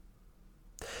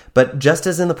 But just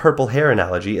as in the purple hair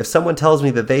analogy, if someone tells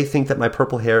me that they think that my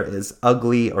purple hair is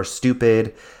ugly or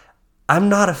stupid, I'm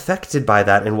not affected by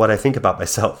that in what I think about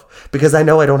myself because I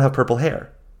know I don't have purple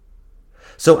hair.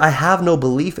 So I have no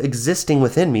belief existing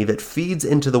within me that feeds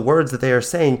into the words that they are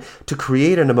saying to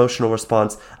create an emotional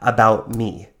response about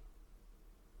me.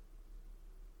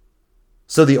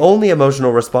 So the only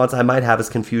emotional response I might have is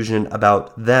confusion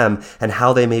about them and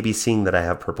how they may be seeing that I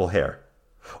have purple hair.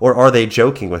 Or are they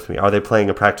joking with me? Are they playing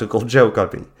a practical joke on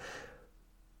me?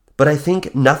 But I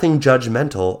think nothing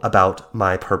judgmental about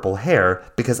my purple hair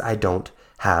because I don't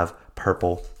have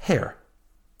purple hair.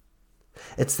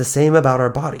 It's the same about our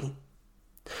body.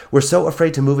 We're so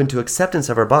afraid to move into acceptance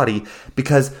of our body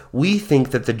because we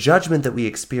think that the judgment that we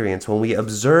experience when we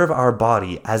observe our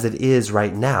body as it is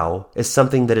right now is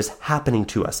something that is happening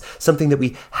to us, something that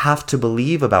we have to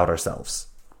believe about ourselves.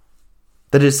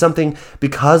 That it is something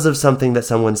because of something that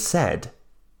someone said.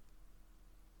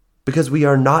 Because we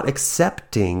are not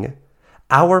accepting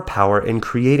our power in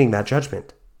creating that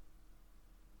judgment.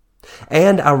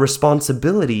 And our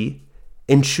responsibility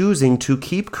in choosing to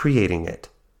keep creating it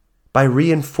by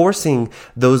reinforcing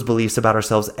those beliefs about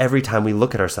ourselves every time we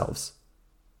look at ourselves.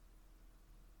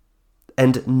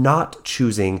 And not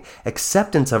choosing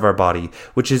acceptance of our body,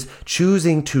 which is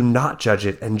choosing to not judge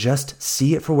it and just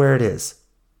see it for where it is.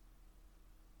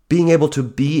 Being able to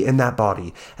be in that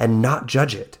body and not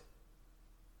judge it.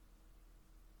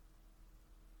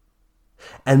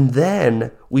 And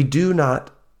then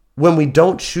when we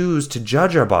don't choose to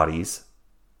judge our bodies,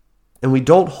 and we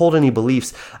don't hold any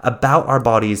beliefs about our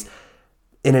bodies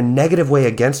in a negative way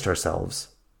against ourselves,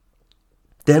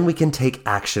 then we can take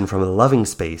action from a loving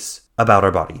space about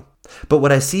our body. But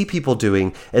what I see people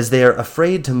doing is they are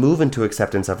afraid to move into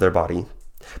acceptance of their body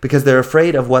because they're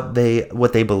afraid of what they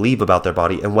believe about their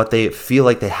body and what they feel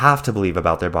like they have to believe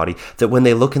about their body, that when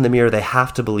they look in the mirror, they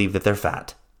have to believe that they're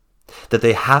fat, that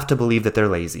they have to believe that they're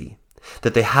lazy,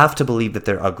 that they have to believe that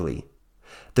they're ugly.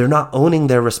 They're not owning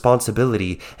their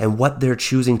responsibility and what they're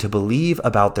choosing to believe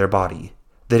about their body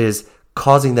that is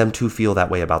causing them to feel that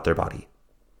way about their body,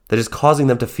 that is causing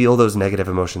them to feel those negative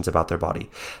emotions about their body.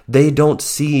 They don't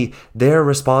see their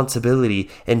responsibility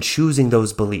in choosing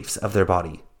those beliefs of their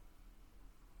body.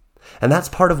 And that's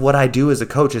part of what I do as a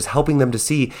coach, is helping them to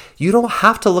see you don't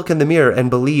have to look in the mirror and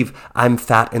believe I'm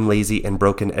fat and lazy and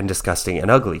broken and disgusting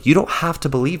and ugly. You don't have to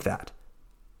believe that.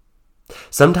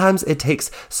 Sometimes it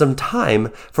takes some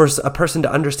time for a person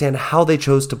to understand how they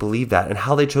chose to believe that and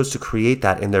how they chose to create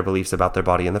that in their beliefs about their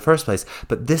body in the first place.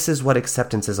 But this is what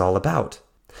acceptance is all about.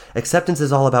 Acceptance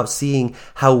is all about seeing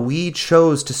how we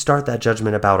chose to start that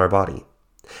judgment about our body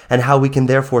and how we can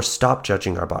therefore stop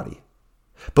judging our body.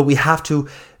 But we have to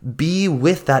be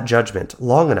with that judgment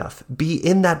long enough, be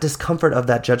in that discomfort of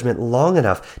that judgment long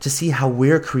enough to see how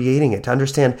we're creating it, to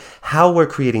understand how we're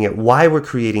creating it, why we're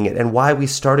creating it, and why we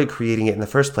started creating it in the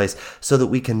first place, so that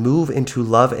we can move into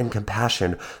love and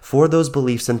compassion for those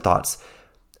beliefs and thoughts,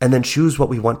 and then choose what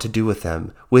we want to do with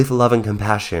them, with love and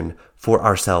compassion for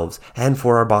ourselves and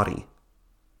for our body.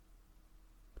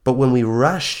 But when we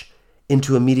rush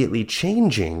into immediately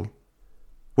changing,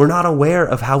 we're not aware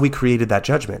of how we created that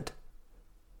judgment.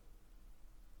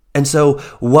 And so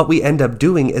what we end up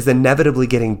doing is inevitably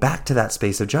getting back to that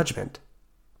space of judgment.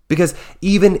 Because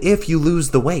even if you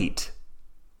lose the weight,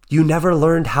 you never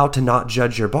learned how to not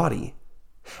judge your body.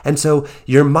 And so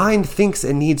your mind thinks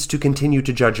it needs to continue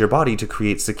to judge your body to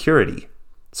create security,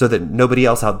 so that nobody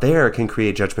else out there can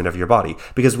create judgment of your body.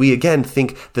 Because we again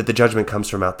think that the judgment comes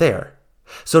from out there.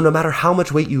 So no matter how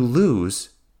much weight you lose,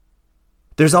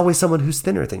 there's always someone who's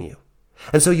thinner than you.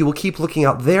 And so you will keep looking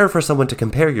out there for someone to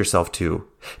compare yourself to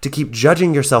keep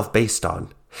judging yourself based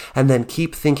on, and then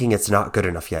keep thinking it's not good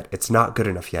enough yet, it's not good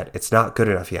enough yet, it's not good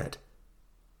enough yet.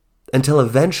 Until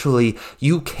eventually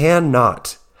you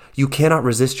cannot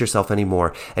resist yourself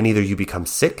anymore, and either you become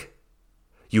sick,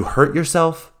 you hurt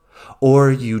yourself,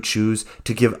 or you choose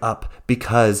to give up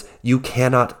because you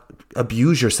cannot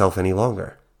abuse yourself any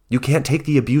longer. You can't take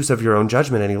the abuse of your own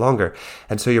judgment any longer.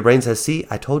 And so your brain says, see,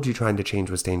 I told you trying to change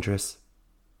was dangerous.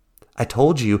 I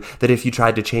told you that if you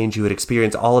tried to change, you would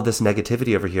experience all of this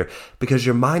negativity over here, because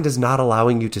your mind is not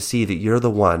allowing you to see that you're the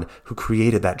one who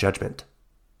created that judgment.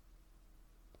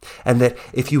 And that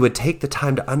if you would take the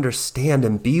time to understand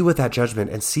and be with that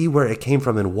judgment and see where it came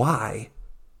from and why,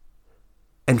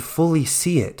 and fully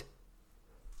see it,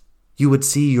 you would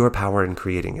see your power in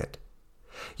creating it.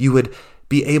 You would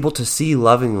be able to see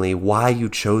lovingly why you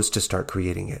chose to start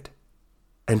creating it,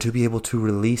 and to be able to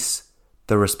release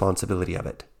the responsibility of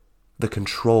it, the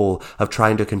control of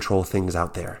trying to control things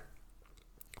out there.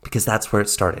 Because that's where it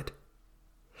started,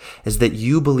 is that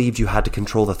you believed you had to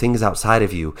control the things outside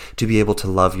of you to be able to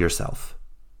love yourself.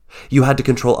 You had to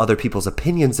control other people's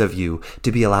opinions of you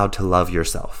to be allowed to love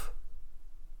yourself.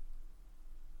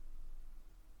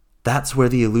 That's where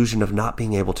the illusion of not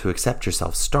being able to accept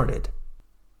yourself started.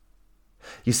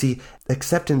 You see,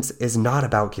 acceptance is not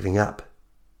about giving up.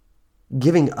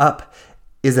 Giving up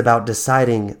is about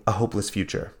deciding a hopeless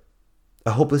future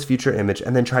image,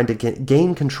 and then trying to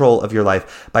gain control of your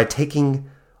life by taking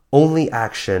only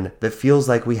action that feels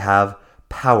like we have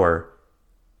power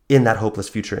in that hopeless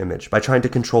future image, by trying to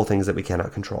control things that we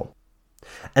cannot control.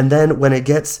 And then when it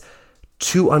gets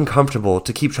too uncomfortable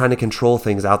to keep trying to control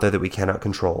things out there that we cannot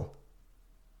control,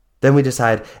 then we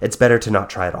decide it's better to not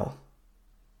try at all,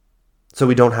 so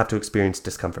we don't have to experience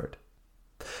discomfort.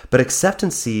 But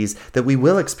acceptance sees that we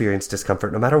will experience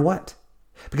discomfort no matter what.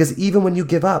 Because even when you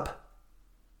give up,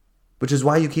 which is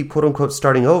why you keep quote unquote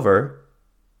starting over,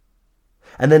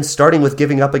 and then starting with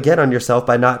giving up again on yourself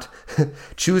by not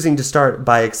choosing to start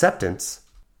by acceptance,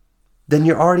 then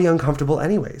you're already uncomfortable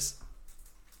anyways.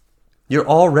 You're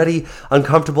already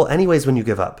uncomfortable anyways when you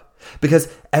give up.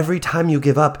 Because every time you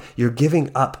give up, you're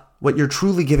giving up. What you're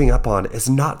truly giving up on is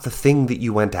not the thing that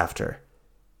you went after.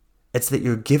 It's that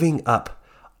you're giving up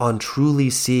on truly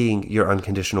seeing your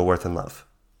unconditional worth and love.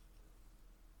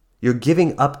 You're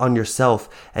giving up on yourself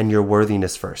and your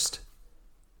worthiness first.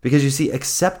 Because you see,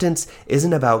 acceptance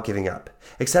isn't about giving up.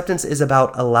 Acceptance is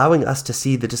about allowing us to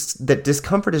see that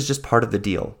discomfort is just part of the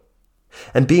deal.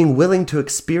 And being willing to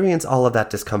experience all of that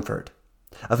discomfort,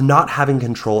 of not having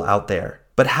control out there,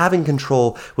 but having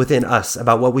control within us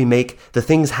about what we make the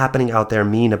things happening out there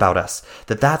mean about us,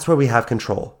 that's where we have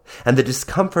control. And the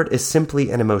discomfort is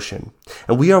simply an emotion.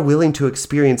 And we are willing to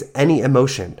experience any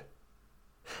emotion.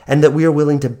 And that we are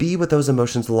willing to be with those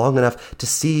emotions long enough to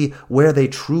see where they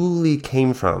truly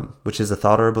came from, which is a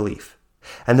thought or a belief.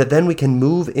 And that then we can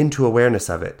move into awareness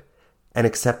of it, and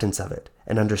acceptance of it,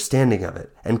 and understanding of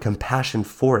it, and compassion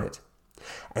for it.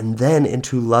 And then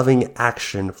into loving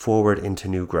action forward into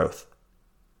new growth.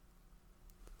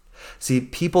 See,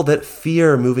 people that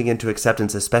fear moving into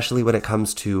acceptance, especially when it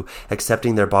comes to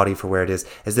accepting their body for where it is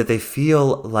that they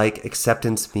feel like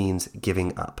acceptance means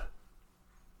giving up.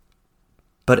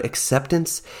 But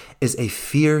acceptance is a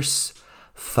fierce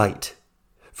fight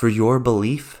for your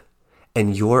belief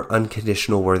and your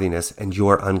unconditional worthiness and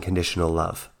your unconditional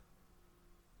love.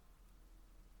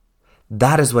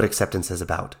 That is what acceptance is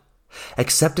about.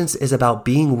 Acceptance is about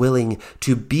being willing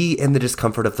to be in the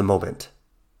discomfort of the moment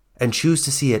and choose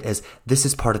to see it as this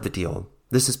is part of the deal.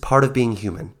 This is part of being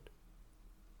human.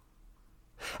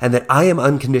 And that I am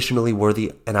unconditionally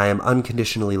worthy and I am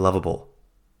unconditionally lovable,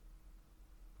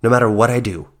 no matter what I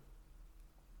do.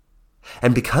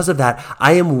 And because of that,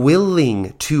 I am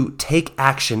willing to take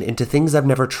action into things I've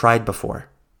never tried before.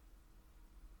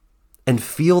 And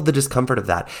feel the discomfort of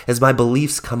that as my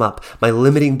beliefs come up, my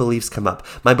limiting beliefs come up,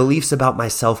 my beliefs about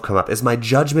myself come up, as my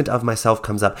judgment of myself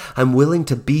comes up. I'm willing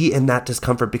to be in that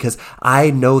discomfort because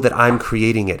I know that I'm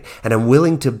creating it. And I'm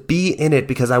willing to be in it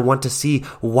because I want to see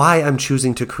why I'm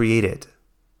choosing to create it.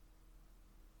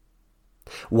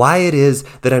 Why it is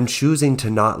that I'm choosing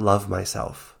to not love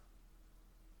myself.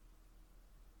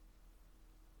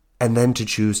 And then to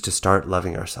choose to start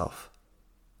loving ourselves.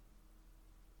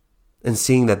 And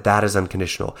seeing that that is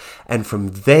unconditional. And from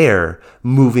there,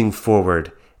 moving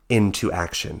forward into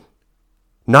action.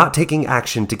 Not taking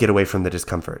action to get away from the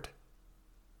discomfort.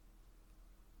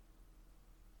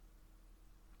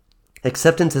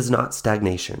 Acceptance is not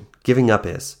stagnation. Giving up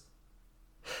is.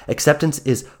 Acceptance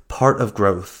is part of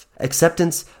growth.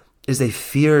 Acceptance is a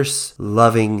fierce,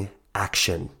 loving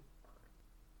action.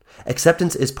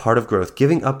 Acceptance is part of growth.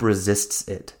 Giving up resists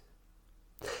it.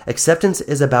 Acceptance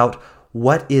is about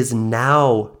what is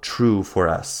now true for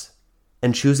us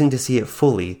and choosing to see it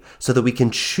fully so that we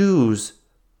can choose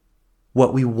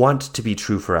what we want to be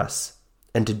true for us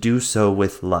and to do so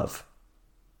with love,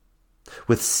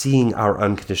 with seeing our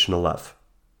unconditional love,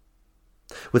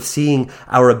 with seeing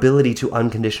our ability to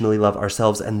unconditionally love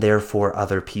ourselves and therefore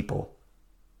other people.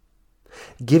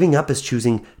 Giving up is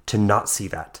choosing to not see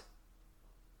that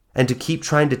and to keep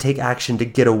trying to take action to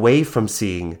get away from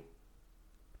seeing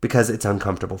because it's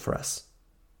uncomfortable for us.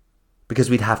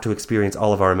 Because we'd have to experience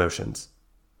all of our emotions.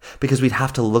 Because we'd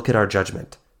have to look at our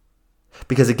judgment.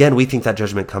 Because again, we think that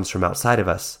judgment comes from outside of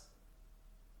us.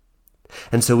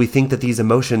 And so we think that these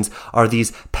emotions are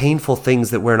these painful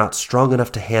things that we're not strong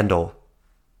enough to handle.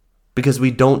 Because we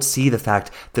don't see the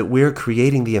fact that we're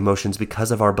creating the emotions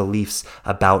because of our beliefs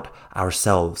about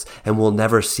ourselves. And we'll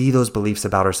never see those beliefs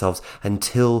about ourselves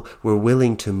until we're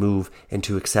willing to move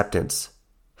into acceptance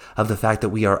of the fact that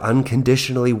we are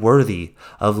unconditionally worthy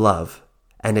of love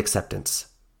and acceptance.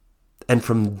 And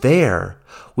from there,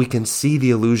 we can see the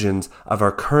illusions of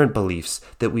our current beliefs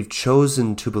that we've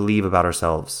chosen to believe about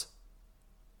ourselves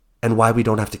and why we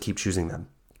don't have to keep choosing them.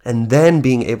 And then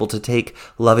being able to take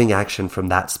loving action from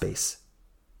that space.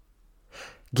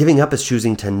 Giving up is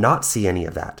choosing to not see any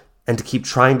of that and to keep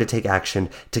trying to take action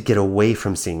to get away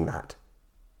from seeing that.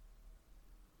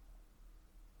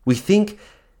 We think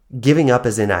giving up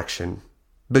is inaction,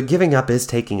 but giving up is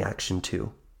taking action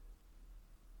too.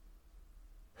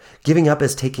 Giving up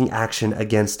is taking action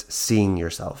against seeing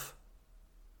yourself.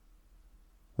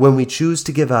 When we choose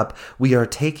to give up, we are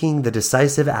taking the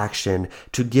decisive action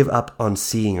to give up on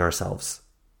seeing ourselves.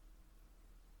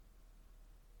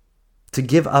 to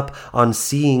give up on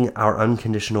seeing our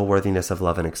unconditional worthiness of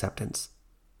love and acceptance.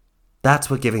 That's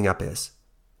what giving up is.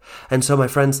 And so, my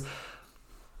friends,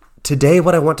 today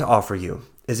what I want to offer you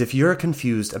is, if you're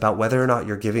confused about whether or not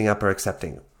you're giving up or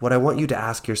accepting, what I want you to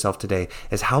ask yourself today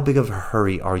is, how big of a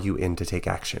hurry are you in to take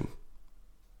action?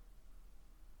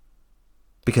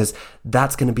 Because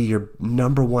that's going to be your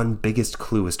number one biggest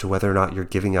clue as to whether or not you're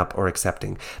giving up or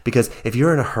accepting. Because if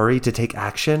you're in a hurry to take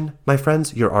action, my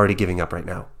friends, you're already giving up right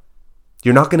now.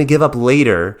 You're not going to give up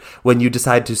later when you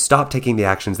decide to stop taking the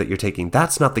actions that you're taking.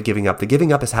 That's not the giving up. The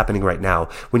giving up is happening right now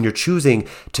when you're choosing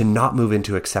to not move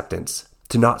into acceptance,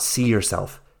 to not see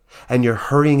yourself. And you're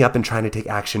hurrying up and trying to take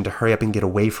action to hurry up and get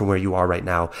away from where you are right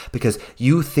now because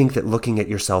you think that looking at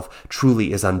yourself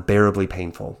truly is unbearably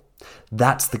painful.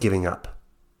 That's the giving up.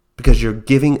 Because you're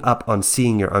giving up on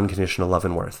seeing your unconditional love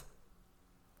and worth.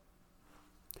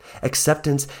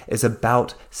 Acceptance is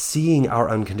about seeing our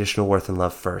unconditional worth and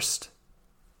love first.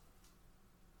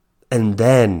 And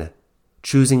then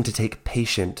choosing to take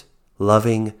patient,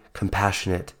 loving,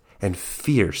 compassionate, and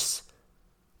fierce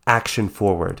action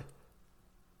forward.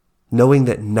 Knowing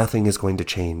that nothing is going to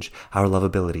change our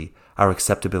lovability, our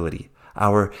acceptability,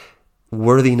 our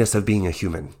worthiness of being a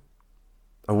human.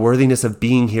 A worthiness of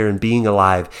being here and being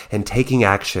alive and taking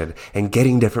action and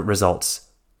getting different results.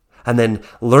 And then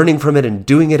learning from it and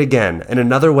doing it again in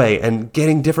another way and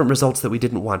getting different results that we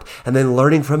didn't want. And then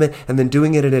learning from it and then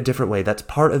doing it in a different way. That's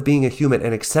part of being a human.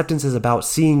 And acceptance is about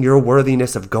seeing your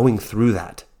worthiness of going through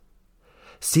that.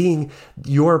 Seeing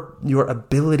your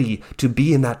ability to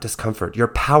be in that discomfort, your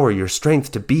power, your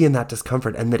strength to be in that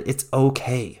discomfort, and that it's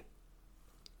okay.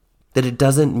 That it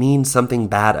doesn't mean something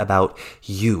bad about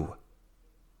you.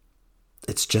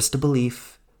 It's just a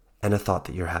belief and a thought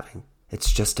that you're having.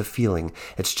 It's just a feeling.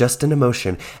 It's just an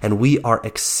emotion. And we are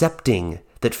accepting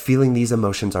that feeling these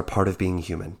emotions are part of being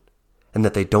human and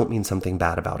that they don't mean something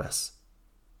bad about us.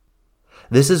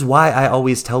 This is why I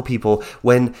always tell people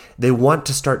when they want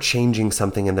to start changing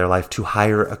something in their life to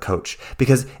hire a coach,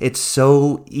 because it's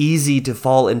so easy to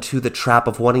fall into the trap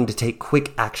of wanting to take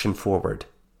quick action forward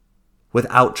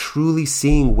without truly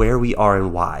seeing where we are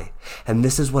and why. And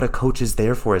this is what a coach is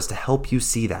there for, is to help you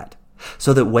see that.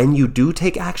 So that when you do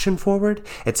take action forward,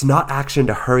 it's not action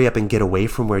to hurry up and get away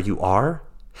from where you are.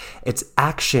 It's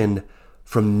action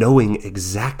from knowing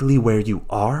exactly where you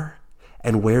are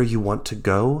and where you want to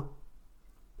go,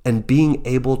 and being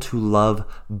able to love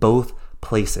both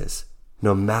places,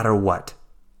 no matter what.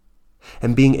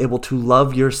 And being able to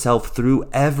love yourself through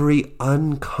every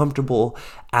uncomfortable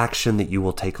action that you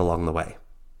will take along the way.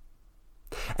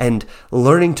 And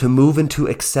learning to move into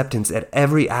acceptance at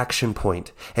every action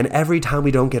point, and every time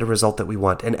we don't get a result that we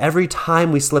want, and every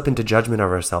time we slip into judgment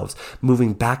of ourselves,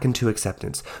 moving back into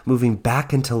acceptance, moving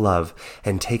back into love,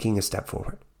 and taking a step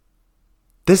forward.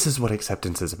 This is what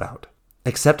acceptance is about.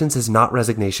 Acceptance is not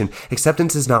resignation.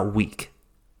 Acceptance is not weak.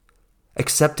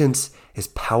 Acceptance is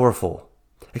powerful.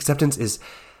 Acceptance is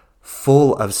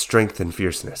full of strength and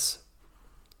fierceness.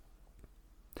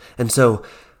 And so,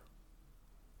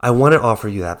 I want to offer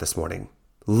you that this morning.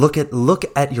 Look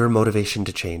at your motivation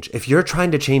to change. If you're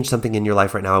trying to change something in your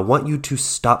life right now, I want you to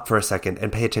stop for a second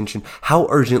and pay attention. How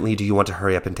urgently do you want to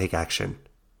hurry up and take action?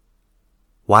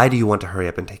 Why do you want to hurry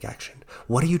up and take action?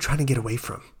 What are you trying to get away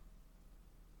from?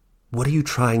 What are you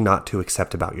trying not to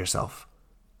accept about yourself?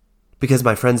 Because,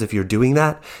 my friends, if you're doing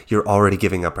that, you're already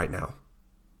giving up right now.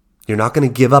 You're not going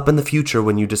to give up in the future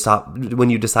when you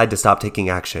decide to stop taking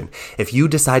action. If you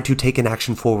decide to take an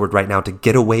action forward right now to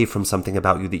get away from something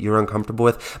about you that you're uncomfortable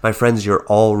with, my friends, you're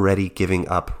already giving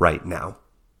up right now.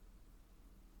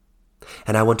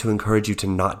 And I want to encourage you to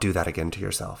not do that again to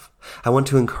yourself. I want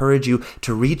to encourage you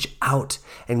to reach out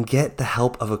and get the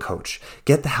help of a coach.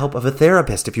 Get the help of a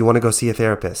therapist if you want to go see a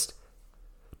therapist.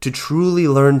 To truly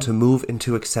learn to move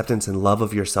into acceptance and love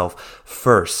of yourself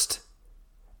first.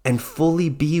 And fully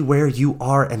be where you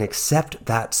are and accept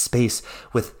that space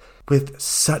with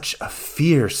such a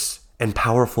fierce and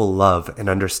powerful love and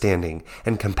understanding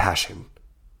and compassion.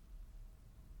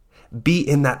 Be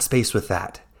in that space with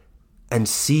that and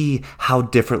see how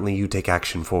differently you take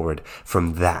action forward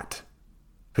from that.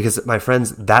 Because, my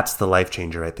friends, that's the life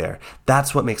changer right there.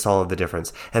 That's what makes all of the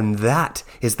difference. And that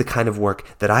is the kind of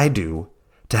work that I do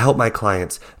to help my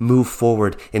clients move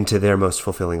forward into their most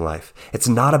fulfilling life. It's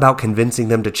not about convincing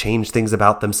them to change things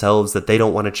about themselves that they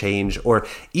don't want to change, or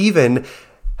even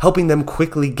helping them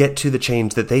quickly get to the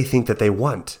change that they think that they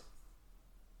want.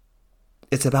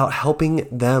 It's about helping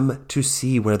them to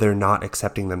see where they're not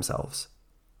accepting themselves,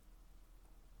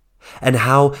 and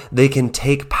how they can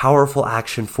take powerful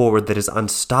action forward that is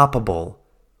unstoppable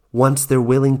once they're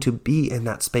willing to be in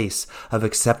that space of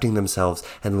accepting themselves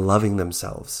and loving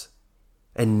themselves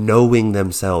and knowing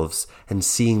themselves and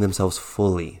seeing themselves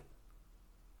fully.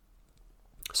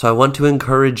 So I want to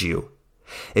encourage you,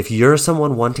 if you're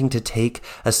someone wanting to take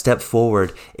a step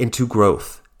forward into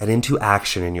growth and into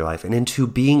action in your life and into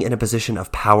being in a position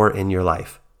of power in your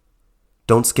life,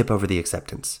 don't skip over the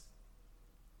acceptance.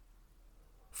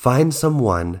 Find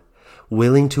someone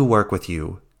willing to work with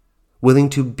you, willing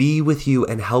to be with you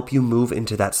and help you move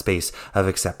into that space of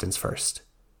acceptance first.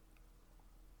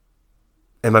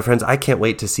 And my friends, I can't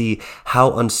wait to see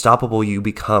how unstoppable you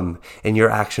become in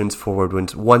your actions forward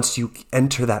once you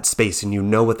enter that space and you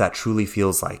know what that truly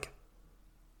feels like.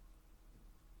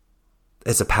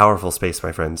 It's a powerful space,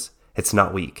 my friends. It's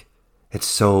not weak. It's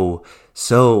so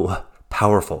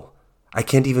powerful. I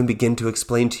can't even begin to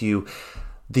explain to you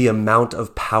the amount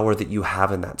of power that you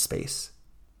have in that space.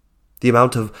 The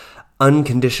amount of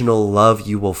unconditional love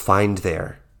you will find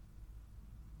there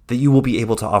that you will be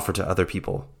able to offer to other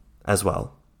people as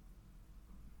well.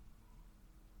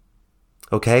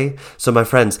 Okay? So my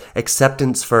friends,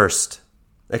 acceptance first.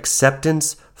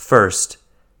 Acceptance first,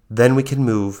 then we can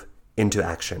move into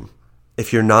action.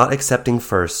 If you're not accepting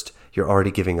first, you're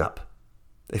already giving up.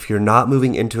 If you're not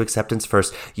moving into acceptance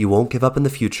first, you won't give up in the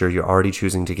future. You're already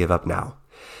choosing to give up now.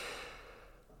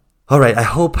 All right, I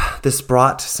hope this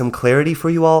brought some clarity for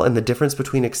you all in the difference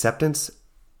between acceptance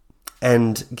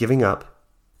and giving up.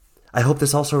 I hope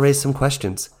this also raised some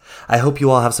questions. I hope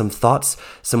you all have some thoughts,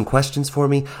 some questions for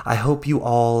me. I hope you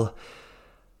all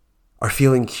are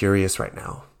feeling curious right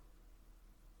now.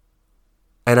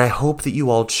 And I hope that you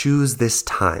all choose this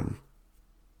time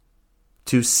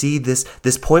to see this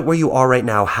point where you are right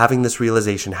now, having this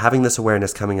realization, having this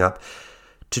awareness coming up,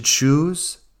 to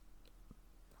choose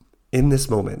in this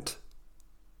moment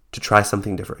to try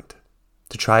something different,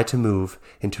 to try to move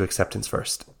into acceptance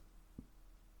first.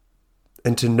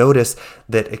 And to notice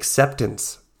that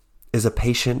acceptance is a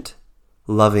patient,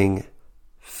 loving,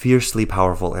 fiercely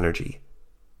powerful energy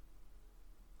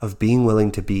of being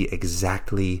willing to be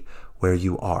exactly where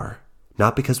you are,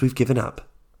 not because we've given up.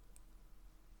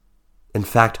 In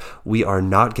fact, we are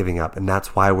not giving up, and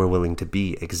that's why we're willing to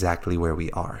be exactly where we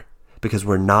are, because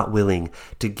we're not willing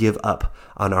to give up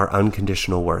on our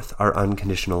unconditional worth, our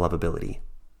unconditional lovability.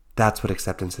 That's what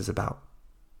acceptance is about.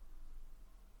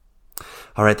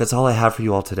 All right, that's all I have for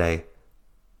you all today.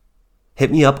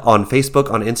 Hit me up on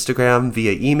Facebook, on Instagram,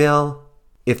 via email.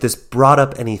 If this brought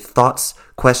up any thoughts,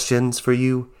 questions for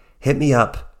you, hit me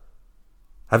up.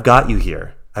 I've got you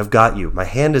here. I've got you. My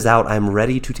hand is out. I'm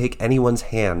ready to take anyone's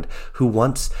hand who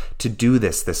wants to do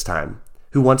this time,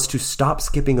 who wants to stop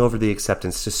skipping over the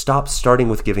acceptance, to stop starting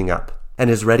with giving up, and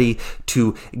is ready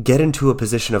to get into a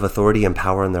position of authority and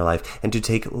power in their life and to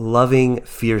take loving,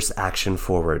 fierce action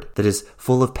forward that is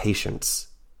full of patience,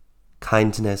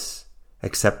 kindness,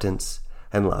 acceptance,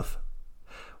 and love.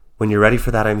 When you're ready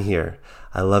for that, I'm here.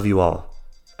 I love you all.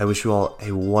 I wish you all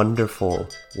a wonderful,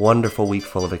 wonderful week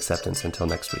full of acceptance until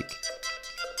next week.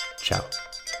 Ciao.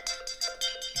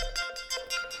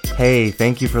 Hey,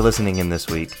 thank you for listening in this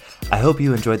week. I hope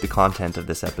you enjoyed the content of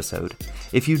this episode.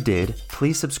 If you did,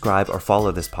 please subscribe or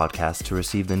follow this podcast to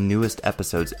receive the newest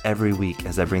episodes every week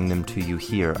as I bring them to you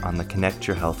here on the Connect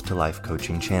Your Health to Life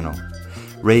coaching channel.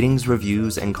 Ratings,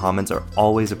 reviews, and comments are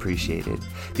always appreciated.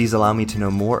 These allow me to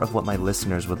know more of what my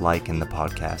listeners would like in the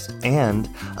podcast and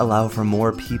allow for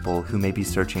more people who may be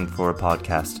searching for a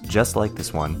podcast just like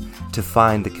this one to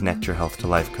find the Connect Your Health to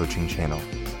Life coaching channel.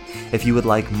 If you would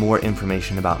like more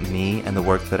information about me and the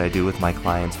work that I do with my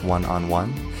clients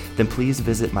one-on-one, then please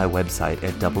visit my website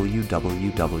at www.slch.ch.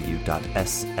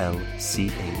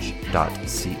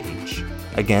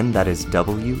 Again, that is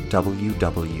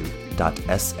www.slch.ch.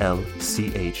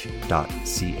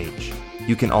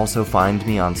 You can also find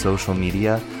me on social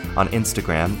media on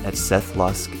Instagram at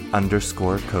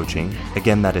SethLusk_coaching.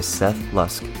 Again, that is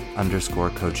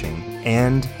SethLusk_coaching.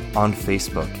 And on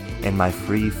Facebook in my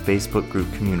free Facebook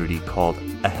group community called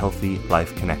A Healthy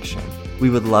Life Connection. We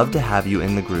would love to have you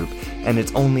in the group, and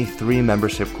it's only 3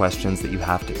 membership questions that you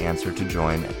have to answer to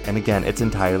join. And again, it's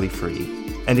entirely free.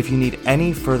 And if you need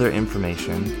any further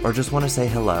information or just want to say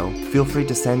hello, feel free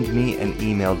to send me an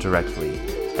email directly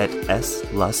at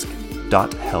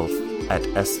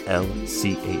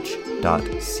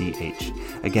slusk.health@slch.ch.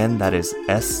 Again, that is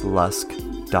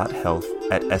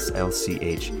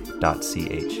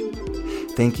slusk.health@slch.ch.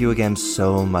 Thank you again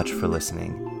so much for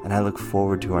listening, and I look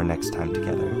forward to our next time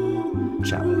together.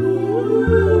 Ciao.